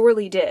they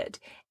surely did.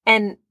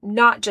 And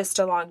not just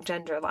along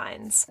gender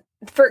lines.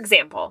 For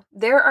example,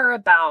 there are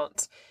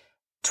about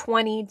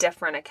 20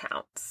 different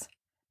accounts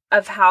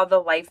of how the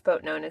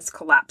lifeboat known as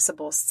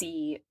Collapsible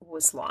C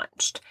was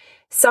launched.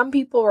 Some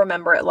people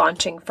remember it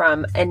launching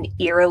from an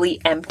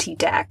eerily empty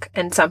deck,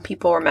 and some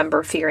people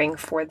remember fearing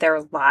for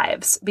their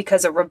lives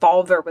because a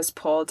revolver was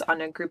pulled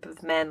on a group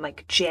of men,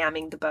 like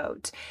jamming the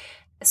boat.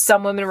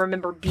 Some women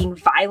remember being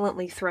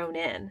violently thrown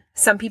in.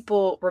 Some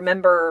people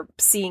remember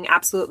seeing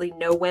absolutely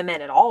no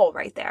women at all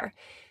right there.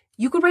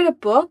 You could write a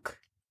book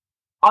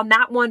on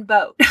that one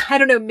boat. I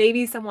don't know,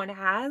 maybe someone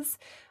has.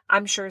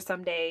 I'm sure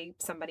someday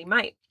somebody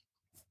might.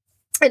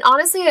 And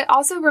honestly, I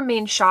also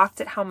remain shocked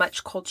at how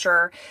much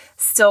culture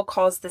still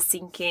calls the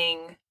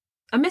sinking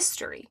a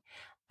mystery.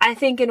 I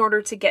think in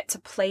order to get to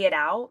play it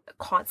out,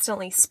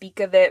 constantly speak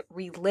of it,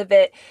 relive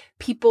it,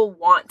 people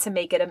want to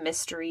make it a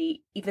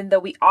mystery, even though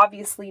we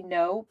obviously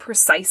know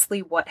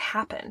precisely what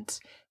happened.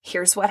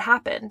 Here's what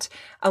happened.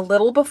 A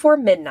little before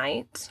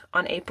midnight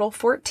on April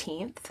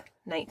 14th,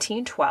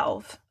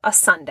 1912, a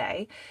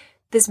Sunday,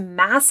 this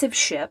massive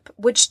ship,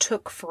 which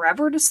took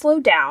forever to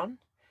slow down,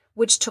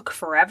 which took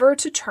forever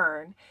to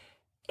turn,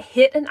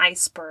 hit an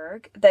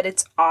iceberg that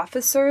its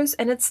officers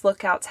and its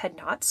lookouts had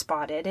not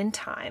spotted in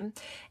time,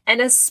 and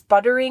a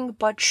sputtering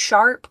but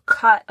sharp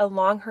cut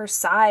along her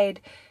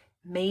side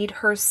made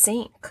her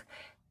sink.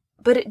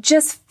 But it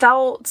just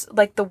felt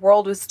like the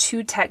world was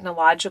too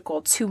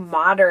technological, too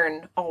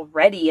modern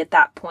already at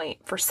that point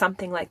for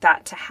something like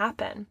that to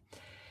happen.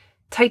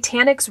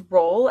 Titanic's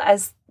role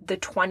as the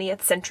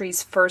 20th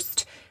century's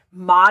first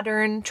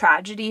modern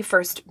tragedy,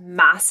 first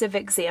massive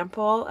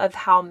example of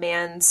how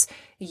man's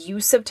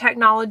use of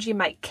technology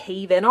might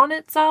cave in on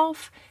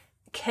itself,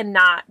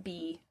 cannot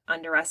be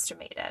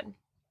underestimated.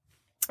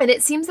 And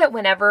it seems that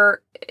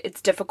whenever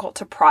it's difficult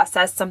to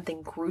process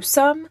something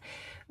gruesome,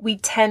 we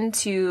tend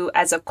to,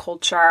 as a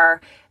culture,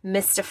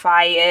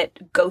 mystify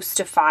it,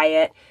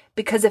 ghostify it,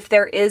 because if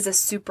there is a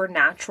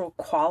supernatural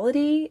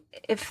quality,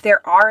 if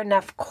there are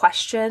enough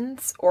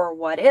questions or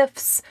what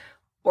ifs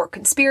or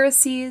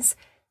conspiracies,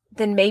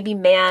 then maybe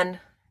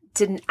man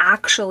didn't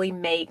actually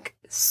make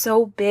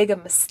so big a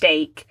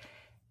mistake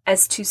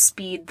as to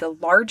speed the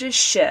largest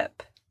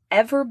ship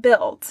ever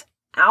built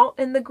out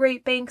in the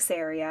Great Banks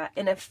area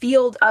in a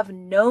field of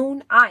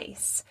known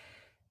ice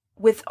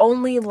with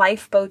only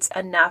lifeboats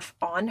enough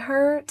on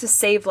her to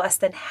save less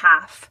than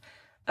half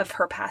of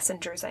her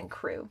passengers and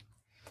crew.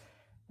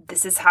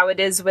 This is how it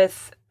is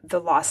with the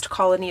lost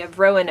colony of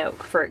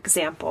Roanoke, for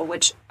example,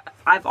 which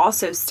I've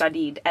also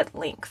studied at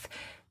length.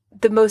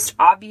 The most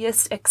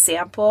obvious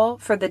example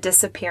for the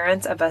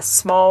disappearance of a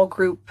small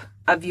group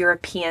of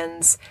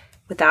Europeans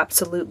with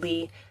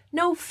absolutely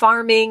no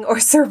farming or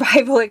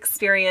survival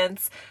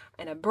experience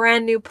in a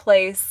brand new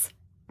place,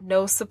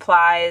 no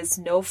supplies,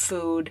 no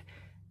food,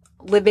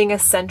 living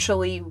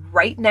essentially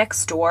right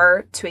next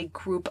door to a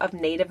group of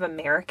Native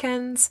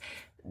Americans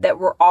that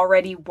were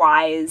already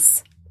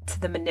wise to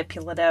the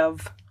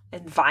manipulative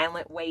and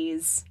violent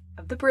ways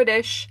of the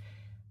British.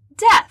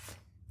 Death.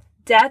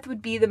 Death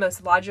would be the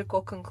most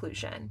logical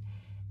conclusion.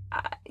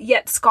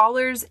 Yet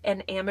scholars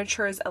and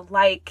amateurs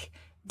alike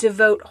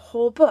devote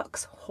whole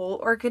books, whole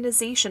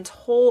organizations,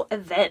 whole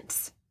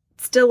events,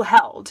 still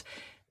held,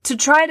 to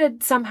try to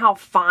somehow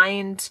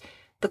find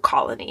the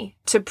colony,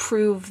 to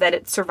prove that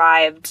it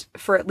survived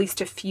for at least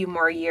a few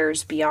more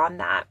years beyond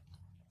that.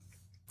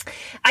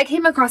 I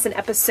came across an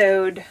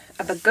episode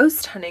of a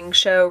ghost hunting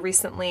show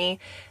recently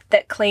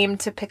that claimed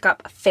to pick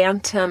up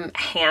phantom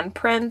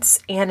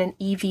handprints and an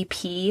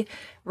EVP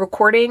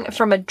recording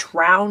from a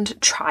drowned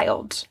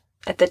child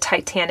at the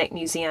Titanic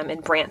Museum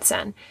in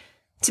Branson.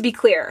 To be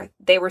clear,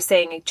 they were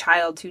saying a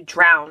child who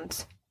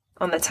drowned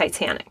on the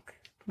Titanic.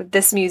 But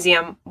this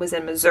museum was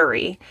in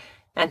Missouri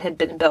and had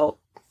been built,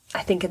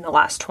 I think, in the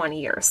last 20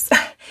 years.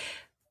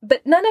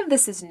 But none of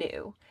this is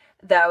new,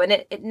 though, and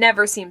it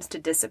never seems to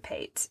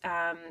dissipate.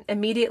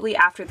 Immediately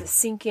after the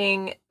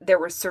sinking, there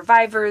were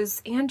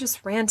survivors and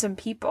just random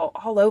people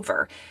all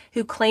over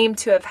who claimed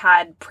to have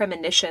had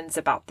premonitions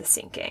about the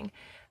sinking.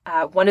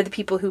 One of the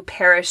people who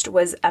perished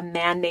was a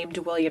man named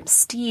William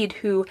Stead,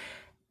 who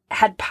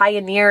had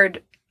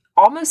pioneered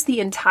almost the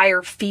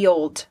entire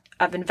field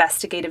of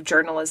investigative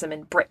journalism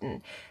in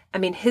Britain. I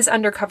mean, his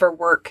undercover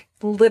work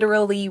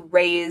literally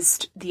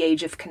raised the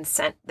age of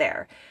consent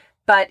there.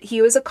 But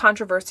he was a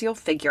controversial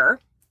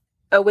figure,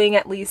 owing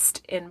at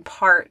least in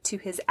part to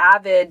his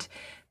avid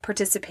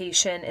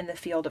participation in the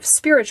field of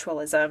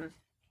spiritualism.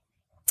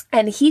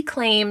 And he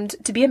claimed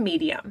to be a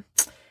medium.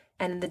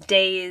 And in the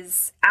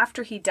days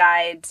after he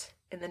died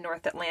in the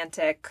North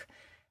Atlantic,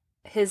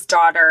 his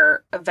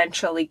daughter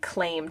eventually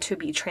claimed to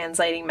be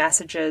translating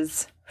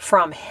messages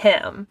from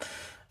him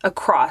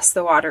across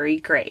the watery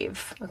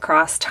grave,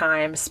 across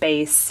time,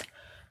 space,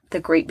 the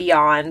great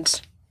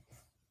beyond.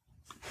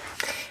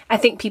 I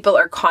think people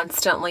are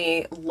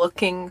constantly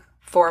looking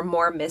for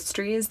more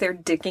mysteries. They're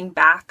digging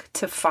back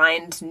to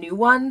find new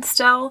ones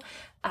still.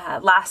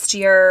 Last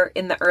year,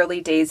 in the early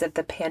days of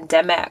the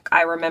pandemic,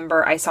 I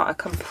remember I saw a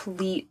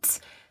complete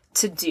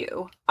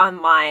to-do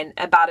online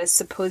about a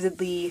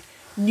supposedly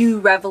new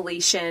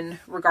revelation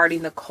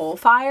regarding the coal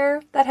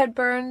fire that had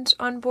burned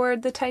on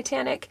board the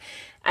Titanic.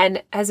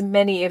 And as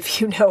many of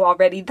you know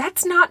already,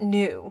 that's not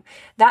new.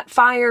 That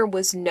fire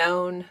was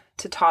known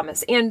to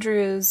Thomas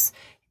Andrews.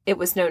 It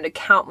was known to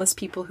countless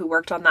people who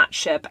worked on that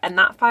ship, and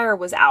that fire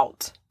was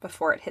out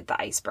before it hit the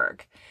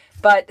iceberg.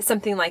 But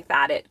something like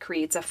that, it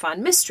creates a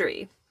fun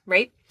mystery,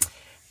 right?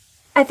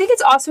 I think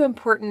it's also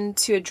important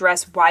to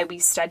address why we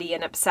study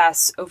and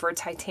obsess over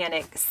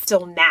Titanic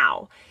still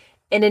now,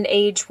 in an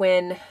age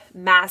when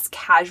mass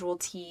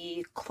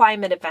casualty,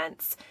 climate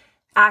events,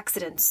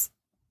 accidents,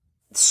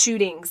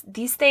 shootings,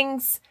 these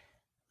things,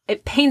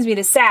 it pains me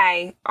to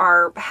say,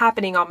 are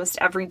happening almost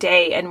every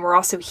day, and we're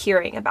also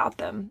hearing about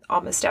them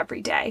almost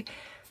every day.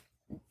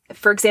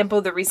 For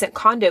example, the recent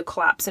condo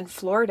collapse in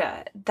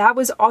Florida, that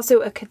was also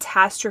a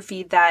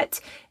catastrophe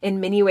that in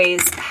many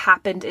ways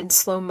happened in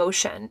slow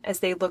motion as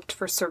they looked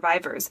for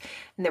survivors.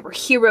 And there were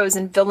heroes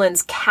and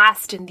villains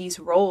cast in these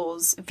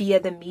roles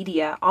via the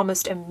media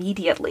almost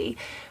immediately,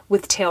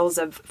 with tales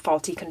of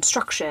faulty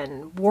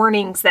construction,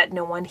 warnings that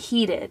no one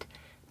heeded,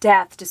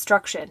 death,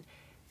 destruction.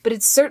 But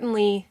it's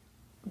certainly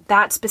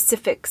that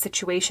specific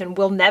situation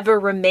will never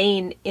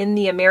remain in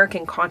the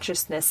American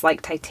consciousness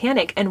like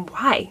Titanic. And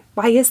why?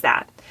 Why is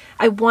that?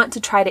 I want to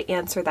try to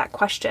answer that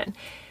question.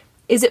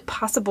 Is it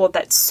possible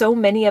that so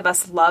many of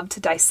us love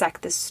to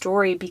dissect this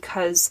story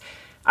because,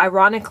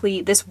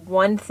 ironically, this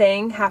one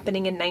thing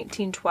happening in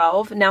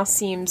 1912 now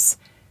seems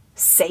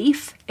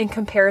safe in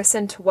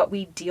comparison to what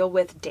we deal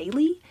with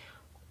daily?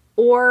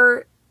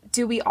 Or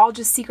do we all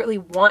just secretly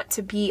want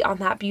to be on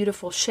that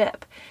beautiful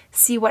ship?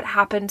 See what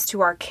happens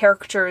to our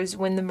characters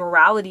when the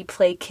morality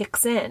play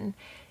kicks in?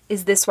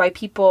 Is this why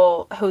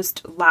people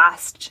host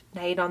last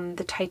night on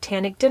the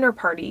Titanic dinner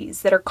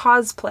parties that are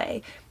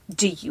cosplay?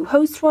 Do you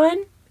host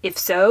one? If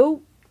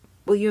so,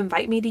 will you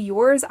invite me to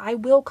yours? I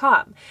will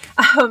come.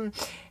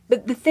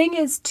 But the thing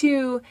is,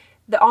 too,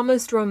 the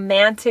almost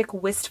romantic,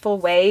 wistful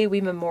way we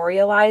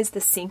memorialize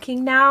the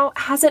sinking now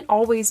hasn't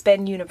always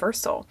been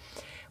universal.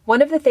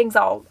 One of the things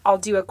I'll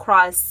do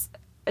across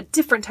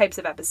different types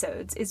of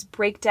episodes is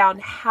break down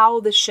how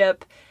the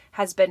ship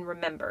has been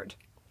remembered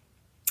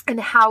and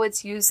how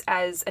its use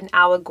as an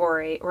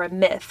allegory or a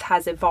myth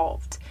has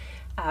evolved.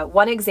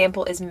 One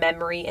example is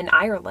memory in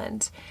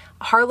Ireland.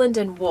 Harland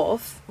and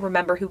Wolff,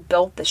 remember, who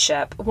built the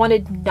ship,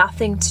 wanted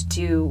nothing to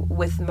do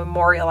with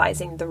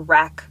memorializing the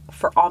wreck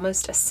for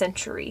almost a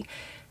century.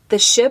 The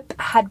ship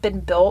had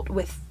been built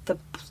with the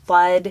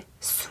blood,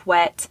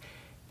 sweat,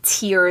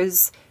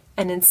 tears,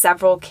 and in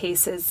several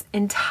cases,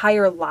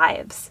 entire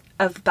lives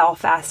of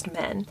Belfast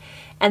men.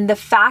 And the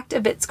fact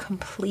of its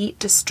complete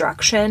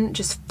destruction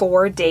just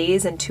 4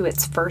 days into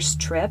its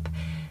first trip,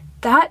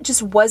 that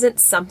just wasn't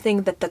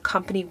something that the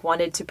company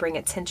wanted to bring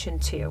attention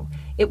to.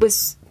 It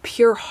was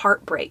pure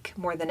heartbreak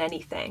more than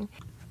anything.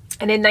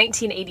 And in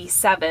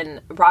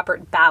 1987,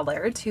 Robert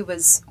Ballard, who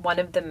was one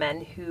of the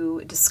men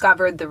who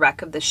discovered the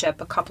wreck of the ship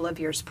a couple of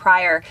years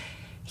prior,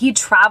 he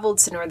traveled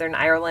to Northern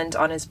Ireland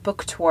on his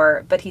book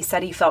tour, but he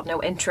said he felt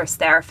no interest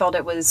there, felt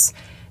it was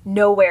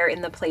nowhere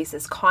in the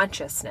place's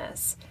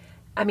consciousness.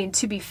 I mean,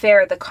 to be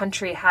fair, the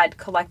country had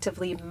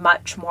collectively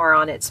much more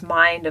on its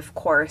mind, of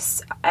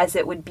course, as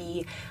it would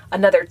be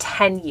another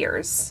 10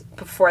 years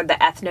before the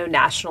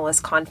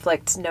ethno-nationalist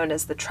conflict known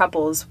as the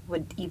Troubles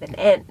would even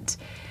end.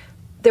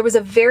 There was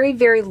a very,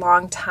 very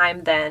long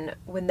time then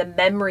when the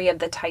memory of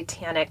the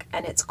Titanic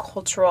and its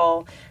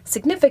cultural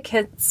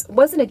significance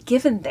wasn't a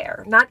given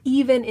there, not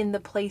even in the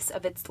place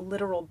of its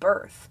literal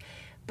birth.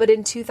 But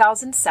in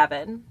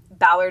 2007,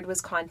 Ballard was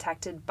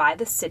contacted by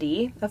the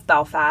city of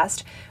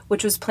Belfast,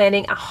 which was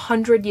planning a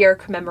 100-year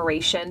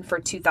commemoration for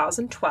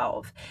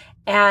 2012,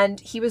 and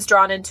he was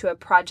drawn into a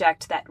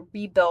project that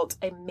rebuilt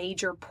a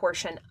major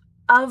portion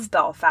of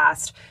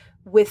Belfast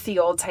with the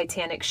old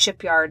Titanic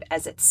shipyard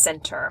as its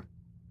center.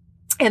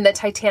 And the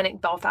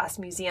Titanic Belfast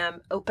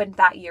Museum opened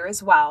that year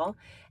as well.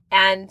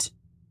 And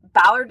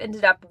Ballard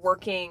ended up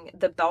working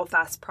the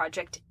Belfast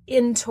project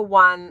into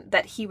one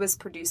that he was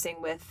producing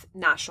with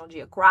National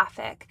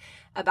Geographic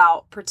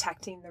about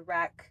protecting the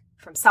wreck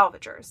from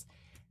salvagers.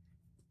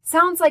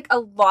 Sounds like a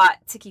lot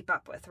to keep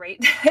up with, right?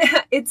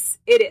 It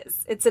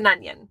is. It's an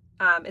onion.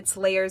 Its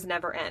layers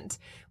never end,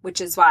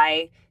 which is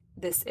why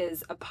this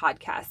is a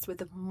podcast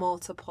with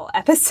multiple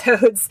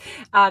episodes,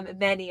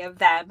 many of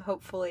them,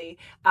 hopefully,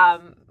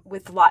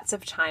 with lots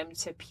of time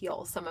to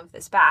peel some of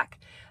this back.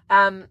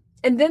 And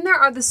then there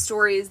are the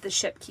stories the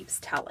ship keeps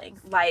telling,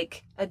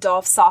 like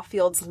Adolphe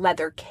Saufield's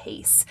leather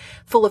case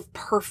full of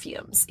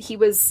perfumes. He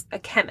was a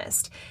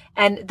chemist,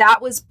 and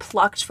that was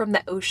plucked from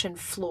the ocean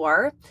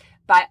floor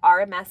by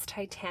RMS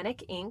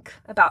Titanic Inc.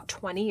 about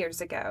 20 years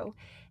ago.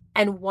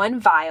 And one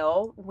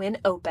vial, when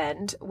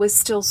opened, was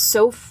still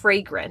so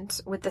fragrant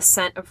with the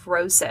scent of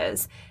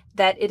roses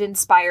that it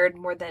inspired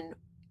more than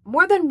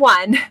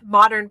one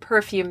modern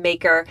perfume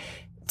maker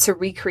to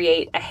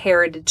recreate a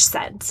heritage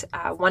scent,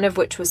 one of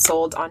which was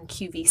sold on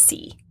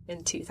QVC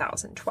in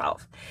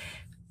 2012.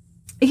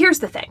 Here's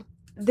the thing.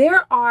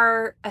 There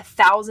are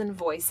 1,000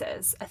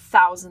 voices,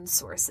 1,000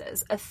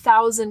 sources,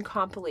 1,000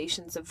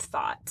 compilations of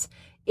thought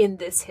in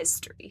this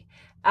history.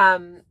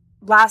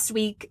 Last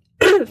week,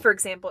 for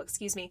example,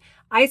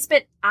 I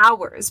spent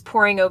hours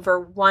poring over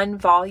one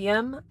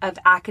volume of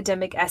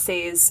academic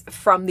essays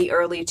from the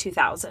early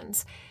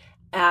 2000s.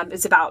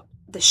 It's about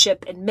the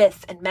ship and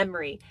myth and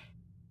memory.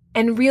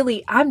 And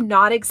really, I'm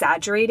not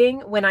exaggerating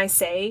when I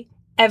say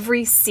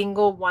every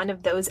single one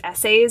of those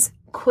essays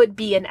could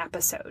be an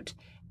episode.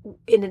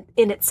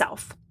 in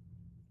itself.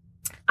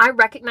 I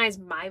recognize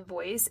my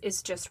voice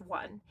is just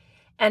one.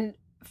 And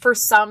for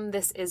some,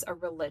 this is a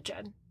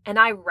religion. And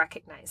I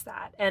recognize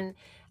that. And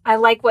I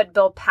like what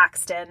Bill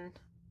Paxton,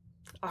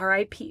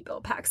 R.I.P.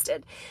 Bill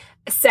Paxton,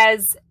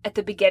 says at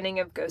the beginning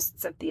of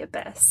Ghosts of the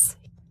Abyss.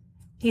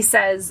 He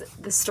says,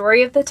 the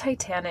story of the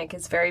Titanic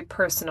is very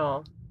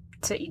personal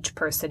to each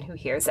person who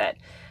hears it,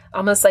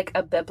 almost like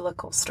a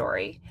biblical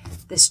story.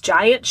 This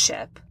giant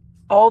ship,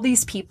 all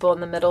these people in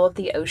the middle of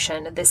the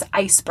ocean, this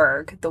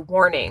iceberg, the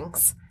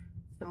warnings,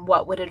 and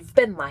what would it have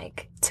been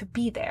like to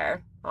be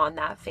there on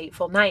that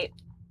fateful night.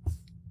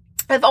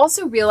 I've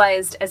also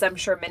realized, as I'm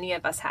sure many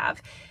of us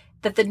have,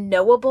 that the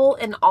knowable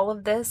in all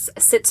of this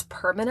sits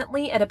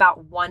permanently at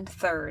about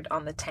 1/3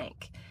 on the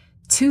tank.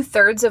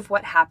 2/3 of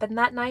what happened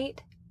that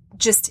night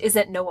just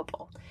isn't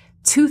knowable.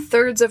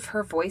 2/3 of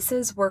her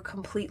voices were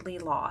completely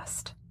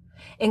lost,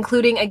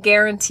 including a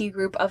guarantee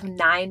group of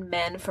 9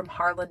 men from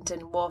Harland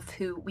 & Wolff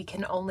who we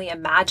can only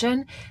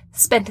imagine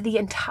spent the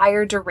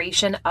entire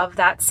duration of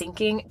that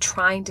sinking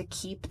trying to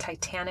keep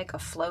Titanic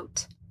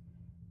afloat,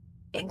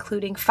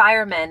 including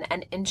firemen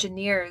and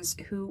engineers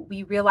who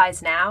we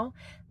realize now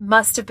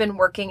must have been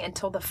working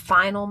until the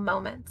final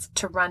moments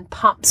to run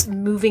pumps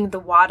moving the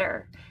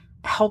water,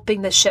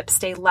 helping the ship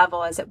stay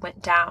level as it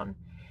went down,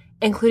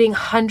 including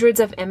hundreds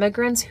of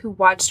immigrants who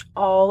watched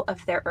all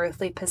of their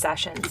earthly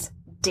possessions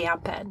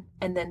dampen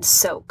and then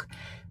soak.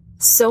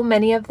 So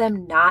many of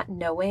them not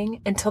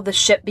knowing until the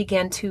ship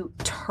began to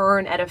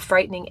turn at a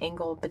frightening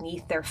angle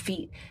beneath their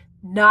feet,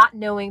 not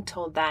knowing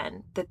till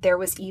then that there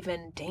was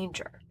even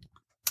danger.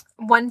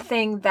 One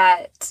thing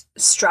that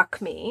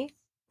struck me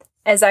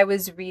as I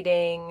was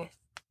reading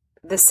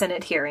the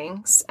Senate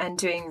hearings and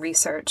doing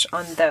research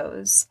on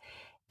those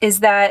is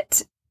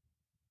that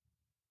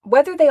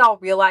whether they all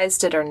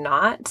realized it or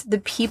not, the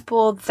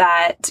people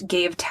that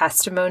gave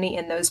testimony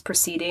in those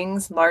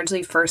proceedings,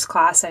 largely first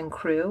class and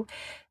crew,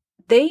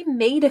 they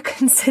made a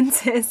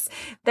consensus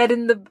that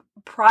in the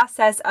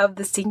process of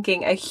the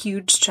sinking, a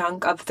huge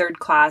chunk of third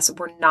class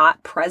were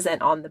not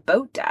present on the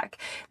boat deck.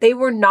 They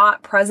were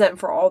not present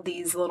for all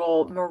these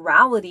little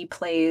morality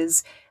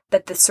plays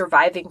that the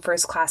surviving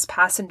first class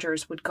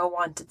passengers would go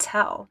on to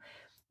tell.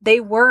 They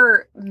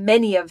were,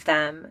 many of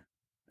them,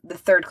 the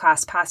third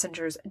class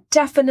passengers,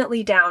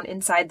 definitely down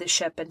inside the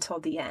ship until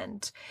the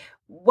end.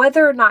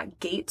 Whether or not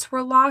gates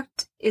were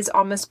locked is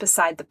almost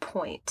beside the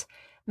point.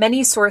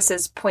 Many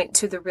sources point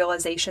to the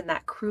realization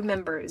that crew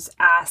members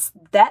asked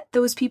that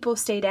those people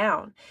stay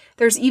down.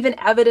 There's even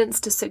evidence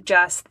to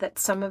suggest that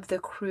some of the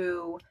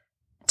crew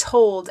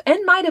told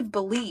and might have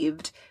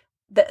believed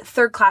that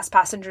third class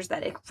passengers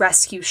that a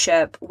rescue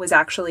ship was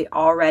actually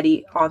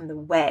already on the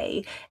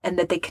way and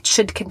that they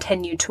should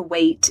continue to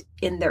wait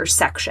in their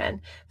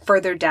section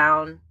further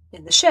down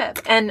in the ship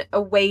and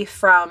away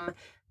from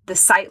the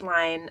sight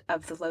line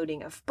of the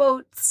loading of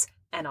boats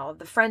and all of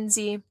the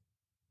frenzy.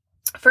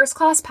 First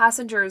class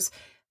passengers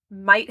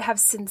might have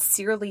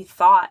sincerely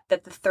thought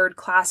that the third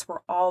class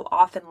were all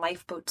off in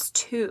lifeboats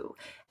too,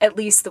 at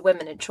least the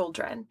women and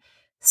children.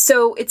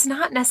 So it's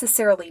not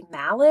necessarily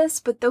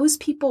malice, but those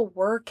people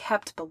were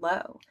kept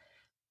below.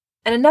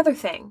 And another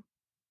thing,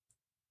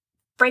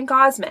 Frank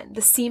Osmond,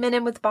 the seaman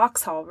in with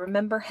Boxhall,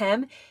 remember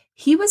him?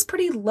 He was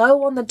pretty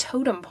low on the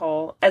totem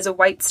pole as a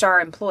White Star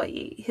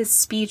employee. His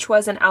speech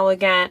wasn't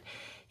elegant.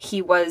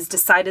 He was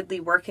decidedly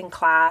working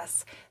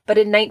class. But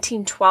in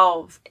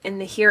 1912, in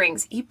the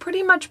hearings, he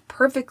pretty much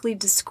perfectly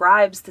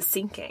describes the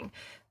sinking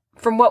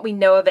from what we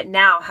know of it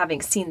now,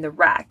 having seen the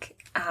wreck.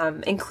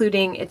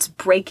 Including its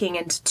breaking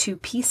into 2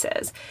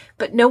 pieces.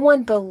 But no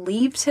one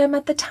believed him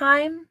at the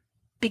time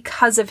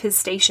because of his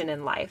station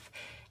in life.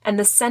 And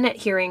the Senate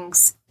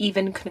hearings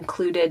even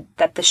concluded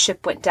that the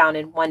ship went down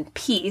in 1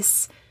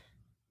 piece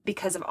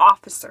because of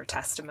officer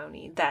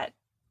testimony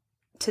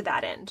to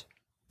that end.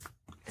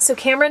 So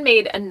Cameron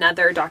made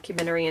another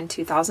documentary in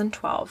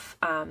 2012.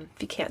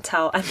 If you can't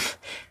tell, I'm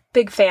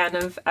big fan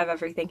of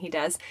everything he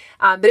does.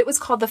 But it was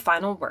called The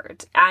Final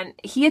Word. And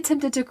he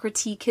attempted to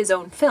critique his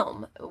own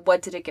film.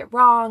 What did it get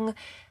wrong?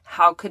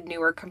 How could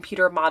newer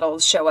computer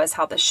models show us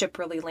how the ship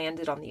really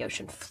landed on the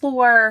ocean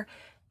floor?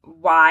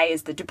 Why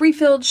is the debris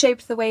field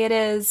shaped the way it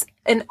is?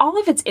 And all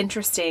of it's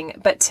interesting,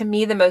 but to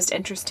me, the most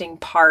interesting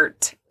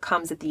part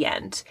comes at the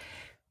end.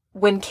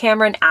 When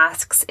Cameron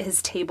asks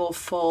his table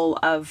full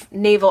of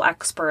naval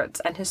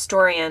experts and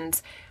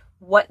historians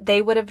what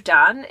they would have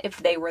done if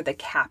they were the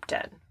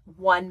captain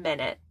 1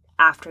 minute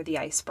after the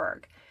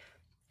iceberg.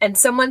 And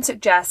someone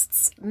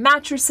suggests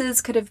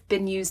mattresses could have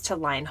been used to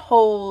line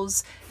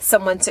holes.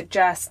 Someone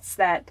suggests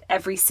that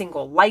every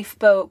single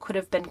lifeboat could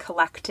have been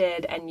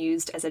collected and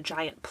used as a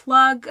giant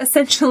plug,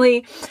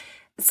 essentially.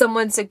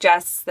 Someone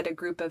suggests that a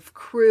group of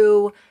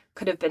crew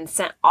could have been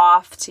sent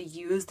off to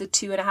use the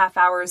 2.5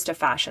 hours to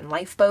fashion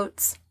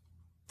lifeboats.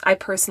 I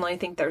personally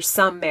think there's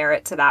some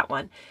merit to that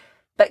one.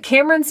 But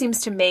Cameron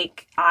seems to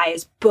make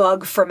eyes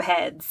bug from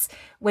heads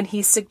when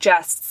he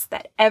suggests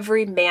that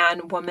every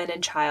man, woman,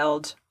 and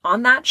child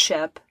on that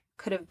ship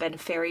could have been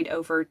ferried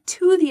over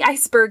to the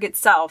iceberg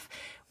itself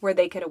where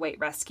they could await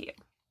rescue.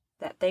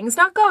 that thing's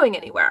not going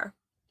anywhere.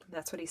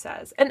 That's what he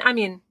says. And I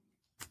mean,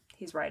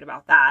 he's right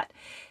about that.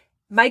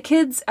 My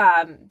kids,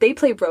 they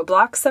play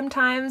Roblox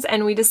sometimes,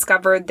 and we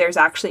discovered there's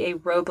actually a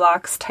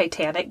Roblox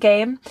Titanic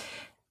game.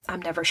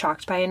 I'm never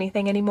shocked by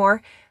anything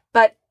anymore,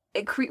 but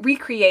it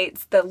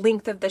recreates the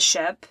length of the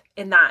ship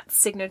in that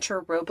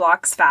signature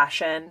Roblox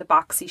fashion, the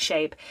boxy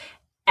shape.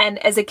 And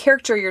as a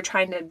character, you're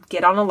trying to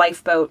get on a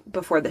lifeboat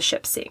before the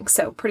ship sinks.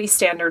 So pretty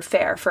standard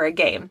fare for a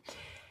game.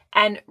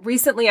 And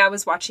recently I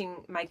was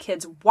watching my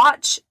kids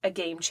watch a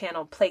game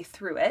channel play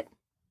through it.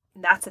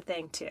 And that's a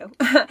thing too.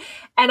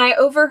 And I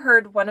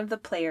overheard one of the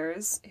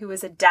players, who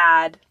was a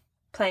dad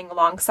playing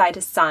alongside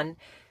his son,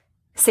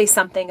 say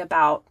something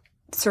about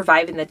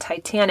surviving the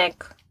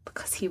Titanic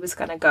because he was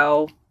going to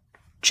go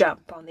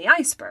jump on the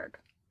iceberg.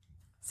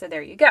 So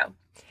there you go.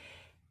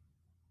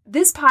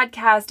 This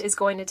podcast is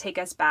going to take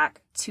us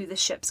back to the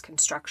ship's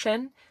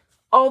construction,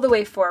 all the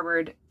way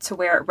forward to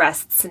where it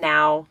rests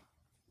now,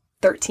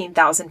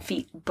 13,000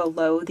 feet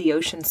below the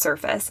ocean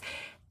surface.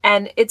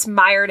 And it's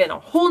mired in a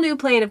whole new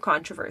plane of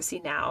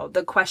controversy now.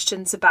 The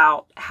questions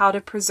about how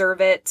to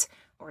preserve it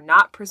or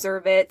not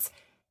preserve it,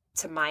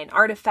 to mine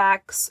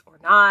artifacts or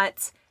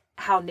not,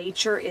 how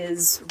nature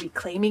is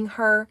reclaiming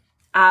her.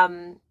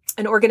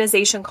 An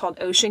organization called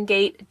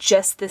OceanGate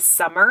just this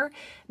summer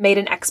made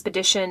an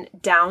expedition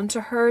down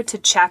to her to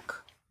check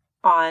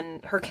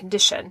on her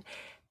condition.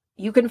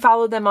 You can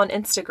follow them on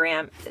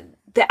Instagram.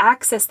 The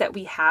access that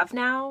we have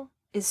now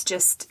is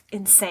just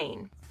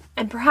insane.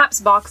 And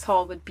perhaps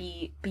Vauxhall would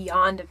be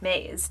beyond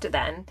amazed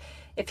then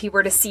if he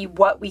were to see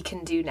what we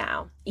can do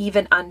now,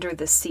 even under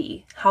the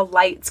sea, how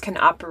lights can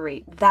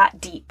operate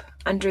that deep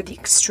under the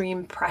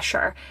extreme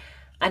pressure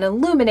and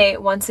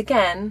illuminate once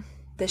again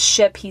the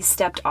ship he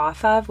stepped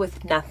off of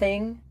with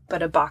nothing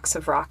but a box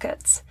of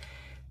rockets.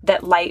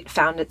 That light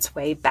found its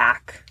way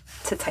back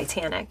to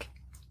Titanic.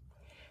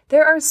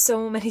 There are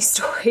so many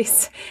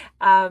stories.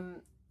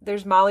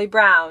 There's Molly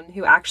Brown,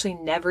 who actually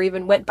never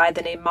even went by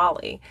the name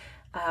Molly.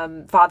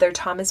 Father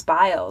Thomas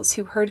Biles,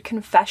 who heard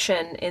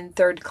confession in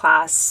third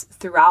class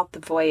throughout the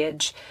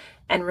voyage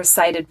and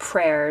recited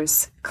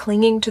prayers,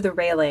 clinging to the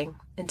railing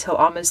until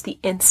almost the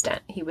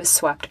instant he was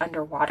swept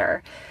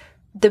underwater.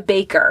 The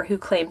baker, who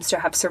claims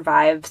to have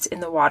survived in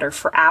the water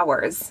for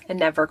hours and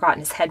never gotten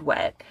his head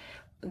wet.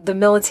 The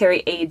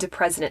military aide to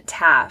President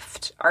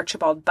Taft,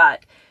 Archibald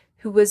Butt,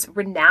 who was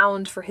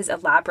renowned for his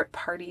elaborate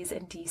parties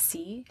in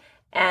D.C.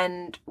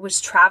 and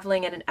was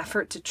traveling in an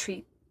effort to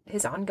treat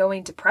his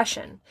ongoing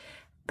depression.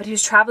 But he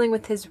was traveling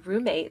with his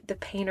roommate, the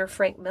painter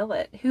Frank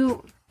Millet,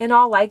 who, in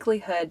all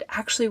likelihood,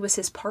 actually was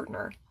his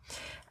partner.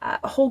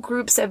 Whole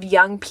groups of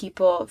young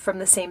people from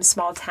the same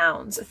small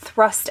towns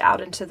thrust out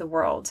into the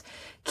world,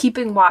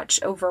 keeping watch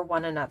over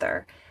one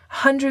another.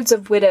 Hundreds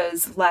of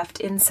widows left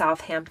in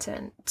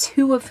Southampton,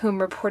 2 of whom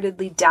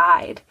reportedly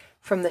died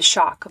from the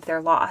shock of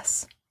their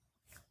loss.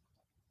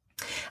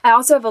 I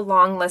also have a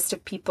long list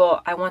of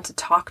people I want to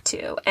talk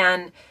to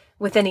and,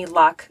 with any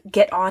luck,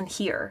 get on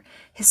here.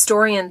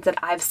 Historians that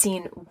I've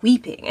seen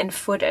weeping in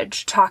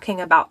footage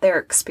talking about their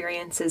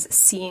experiences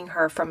seeing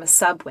her from a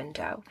sub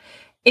window.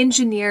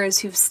 Engineers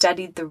who've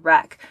studied the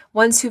wreck,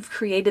 ones who've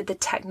created the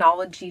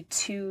technology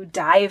to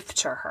dive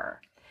to her.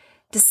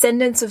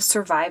 Descendants of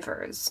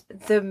survivors,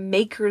 the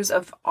makers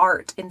of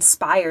art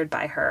inspired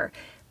by her.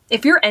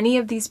 If you're any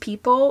of these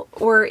people,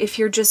 or if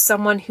you're just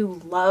someone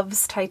who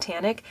loves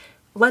Titanic,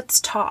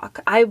 let's talk.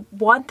 I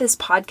want this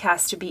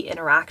podcast to be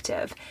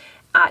interactive.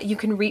 You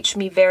can reach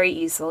me very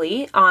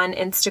easily on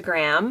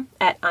Instagram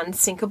at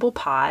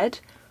unsinkablepod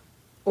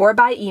or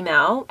by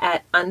email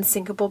at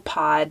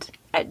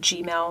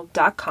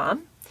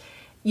unsinkablepod@gmail.com.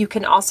 You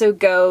can also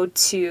go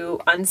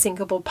to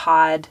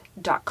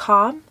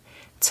unsinkablepod.com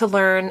to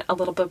learn a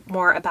little bit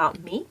more about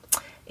me,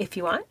 if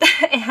you want,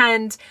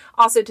 and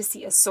also to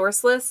see a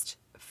source list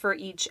for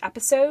each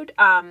episode.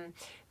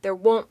 There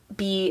won't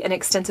be an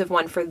extensive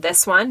one for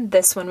this one.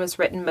 This one was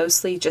written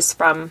mostly just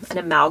from an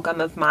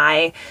amalgam of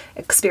my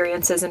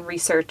experiences and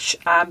research,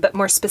 but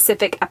more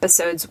specific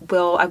episodes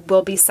I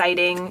will be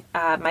citing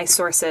my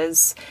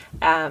sources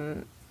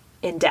in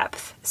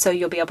depth. So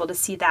you'll be able to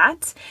see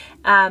that.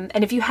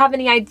 And if you have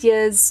any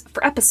ideas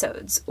for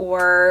episodes,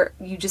 or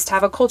you just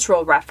have a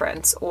cultural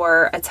reference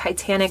or a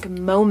Titanic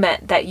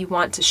moment that you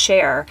want to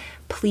share,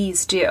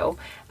 please do.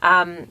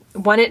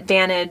 One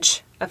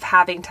advantage of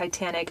having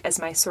Titanic as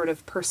my sort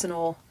of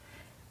personal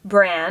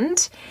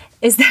brand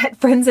is that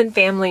friends and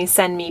family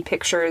send me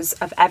pictures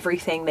of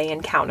everything they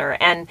encounter.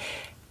 And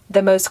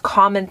the most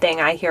common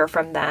thing I hear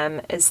from them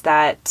is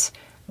that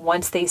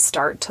once they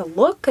start to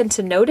look and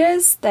to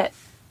notice that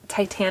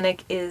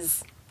Titanic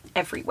is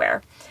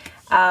everywhere.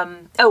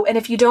 And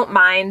if you don't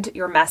mind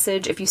your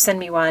message, if you send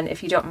me one,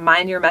 if you don't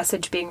mind your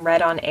message being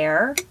read on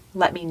air,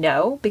 let me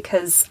know,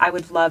 because I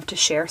would love to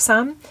share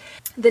some.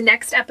 The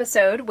next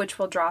episode, which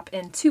will drop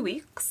in 2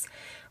 weeks,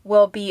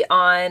 will be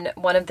on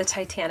one of the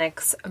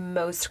Titanic's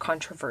most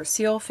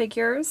controversial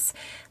figures,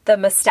 the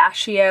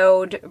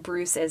mustachioed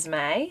Bruce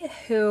Ismay,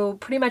 who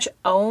pretty much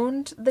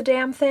owned the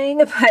damn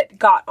thing, but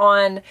got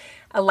on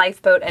a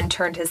lifeboat and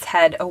turned his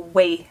head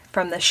away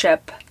from the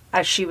ship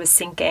as she was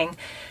sinking.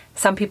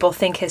 Some people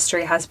think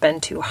history has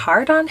been too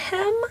hard on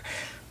him.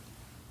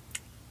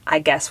 I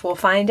guess we'll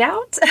find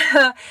out.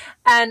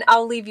 And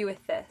I'll leave you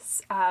with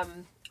this.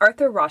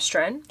 Arthur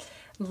Rostron,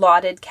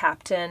 lauded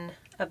captain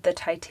of the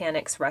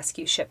Titanic's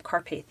rescue ship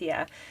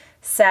Carpathia,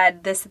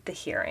 said this at the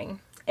hearing.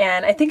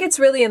 And I think it's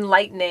really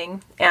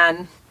enlightening,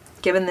 and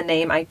given the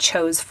name I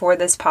chose for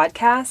this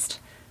podcast,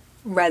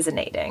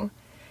 resonating.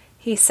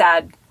 He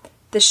said,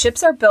 "The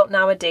ships are built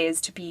nowadays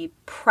to be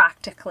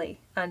practically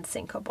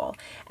unsinkable,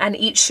 and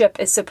each ship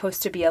is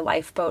supposed to be a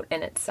lifeboat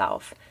in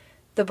itself.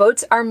 The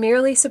boats are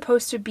merely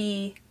supposed to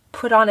be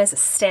put on as a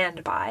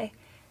standby.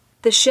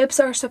 The ships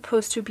are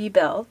supposed to be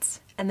built,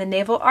 and the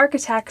naval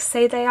architects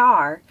say they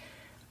are,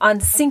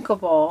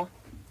 unsinkable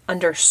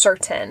under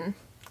certain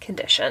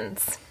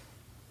conditions."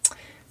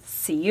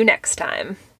 See you next time.